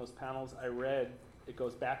even within those panels I read, it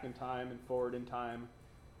goes back in time and forward in time,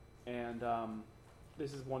 and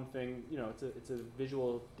this is one thing, it's a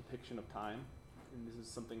visual depiction of time, and this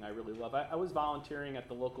is something I really love. I was volunteering at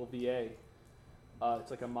the local VA.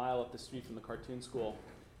 It's like a mile up the street from the cartoon school,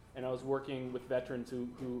 and I was working with veterans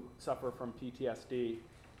who suffer from PTSD,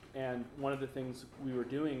 and one of the things we were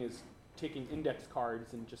doing is taking index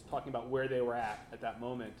cards and just talking about where they were at that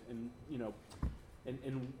moment, and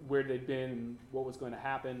and where they'd been and what was going to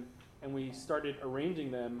happen, and we started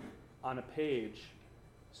arranging them on a page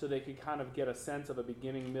so they could kind of get a sense of a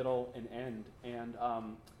beginning, middle, and end, and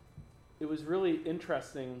it was really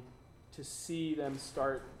interesting to see them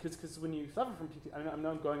start, because when you suffer from PTSD, I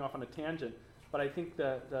know I'm going off on a tangent, but I think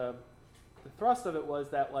the thrust of it was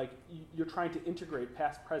that like you're trying to integrate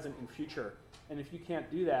past, present, and future, and if you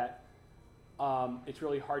can't do that, it's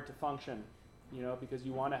really hard to function, because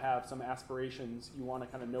you want to have some aspirations, you want to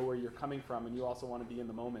kind of know where you're coming from, and you also want to be in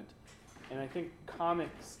the moment. And I think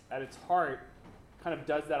comics, at its heart, kind of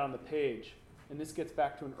does that on the page. And this gets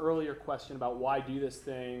back to an earlier question about why do this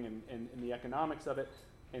thing and the economics of it,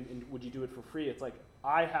 and would you do it for free? It's like,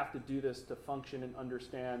 I have to do this to function and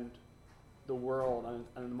understand the world on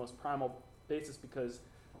the most primal basis, because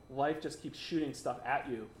life just keeps shooting stuff at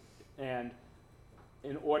you. And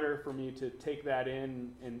in order for me to take that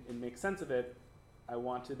in and make sense of it, I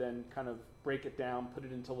want to then kind of break it down, put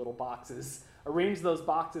it into little boxes, arrange those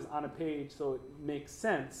boxes on a page so it makes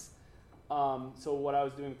sense. So what I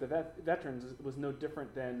was doing with the veterans was no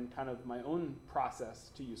different than kind of my own process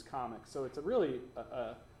to use comics. So it's a really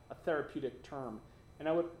a therapeutic term. And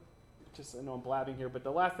I would just, I know I'm blabbing here, but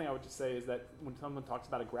the last thing I would just say is that when someone talks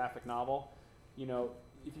about a graphic novel,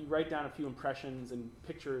 if you write down a few impressions and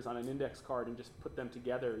pictures on an index card and just put them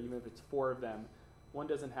together, even if it's 4 of them, one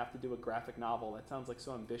doesn't have to do a graphic novel. That sounds like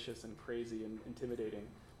so ambitious and crazy and intimidating.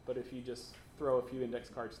 But if you just throw a few index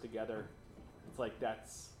cards together, it's like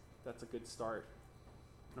that's a good start.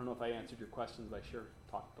 I don't know if I answered your questions, but I sure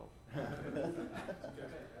talked though.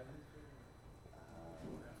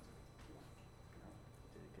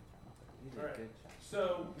 All right.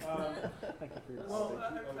 So, Thank you for your Well,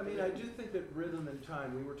 I mean, I do think that rhythm and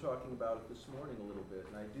time, we were talking about it this morning a little bit,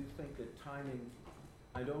 and I do think that timing,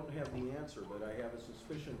 I don't have the answer, but I have a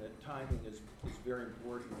suspicion that timing is very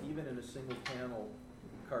important. Even in a single panel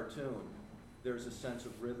cartoon, there's a sense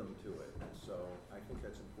of rhythm to it, so I think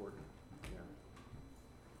that's important. Yeah.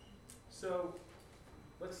 So,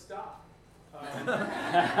 let's stop.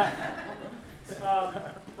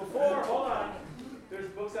 Hold on. There's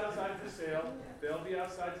books outside for sale. They'll be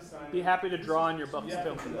outside to sign. Be happy to draw on your books yeah,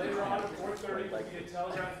 too. Later on at 4:30, we'll be at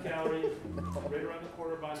Telegraph Gallery, right around the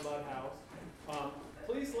corner by Mud House.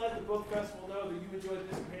 Please let the book festival know that you enjoyed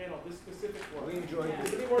this panel, this specific one. We enjoyed it.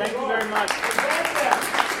 Thank you very much.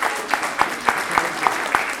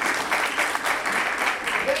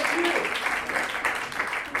 Thank you.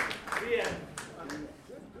 The end.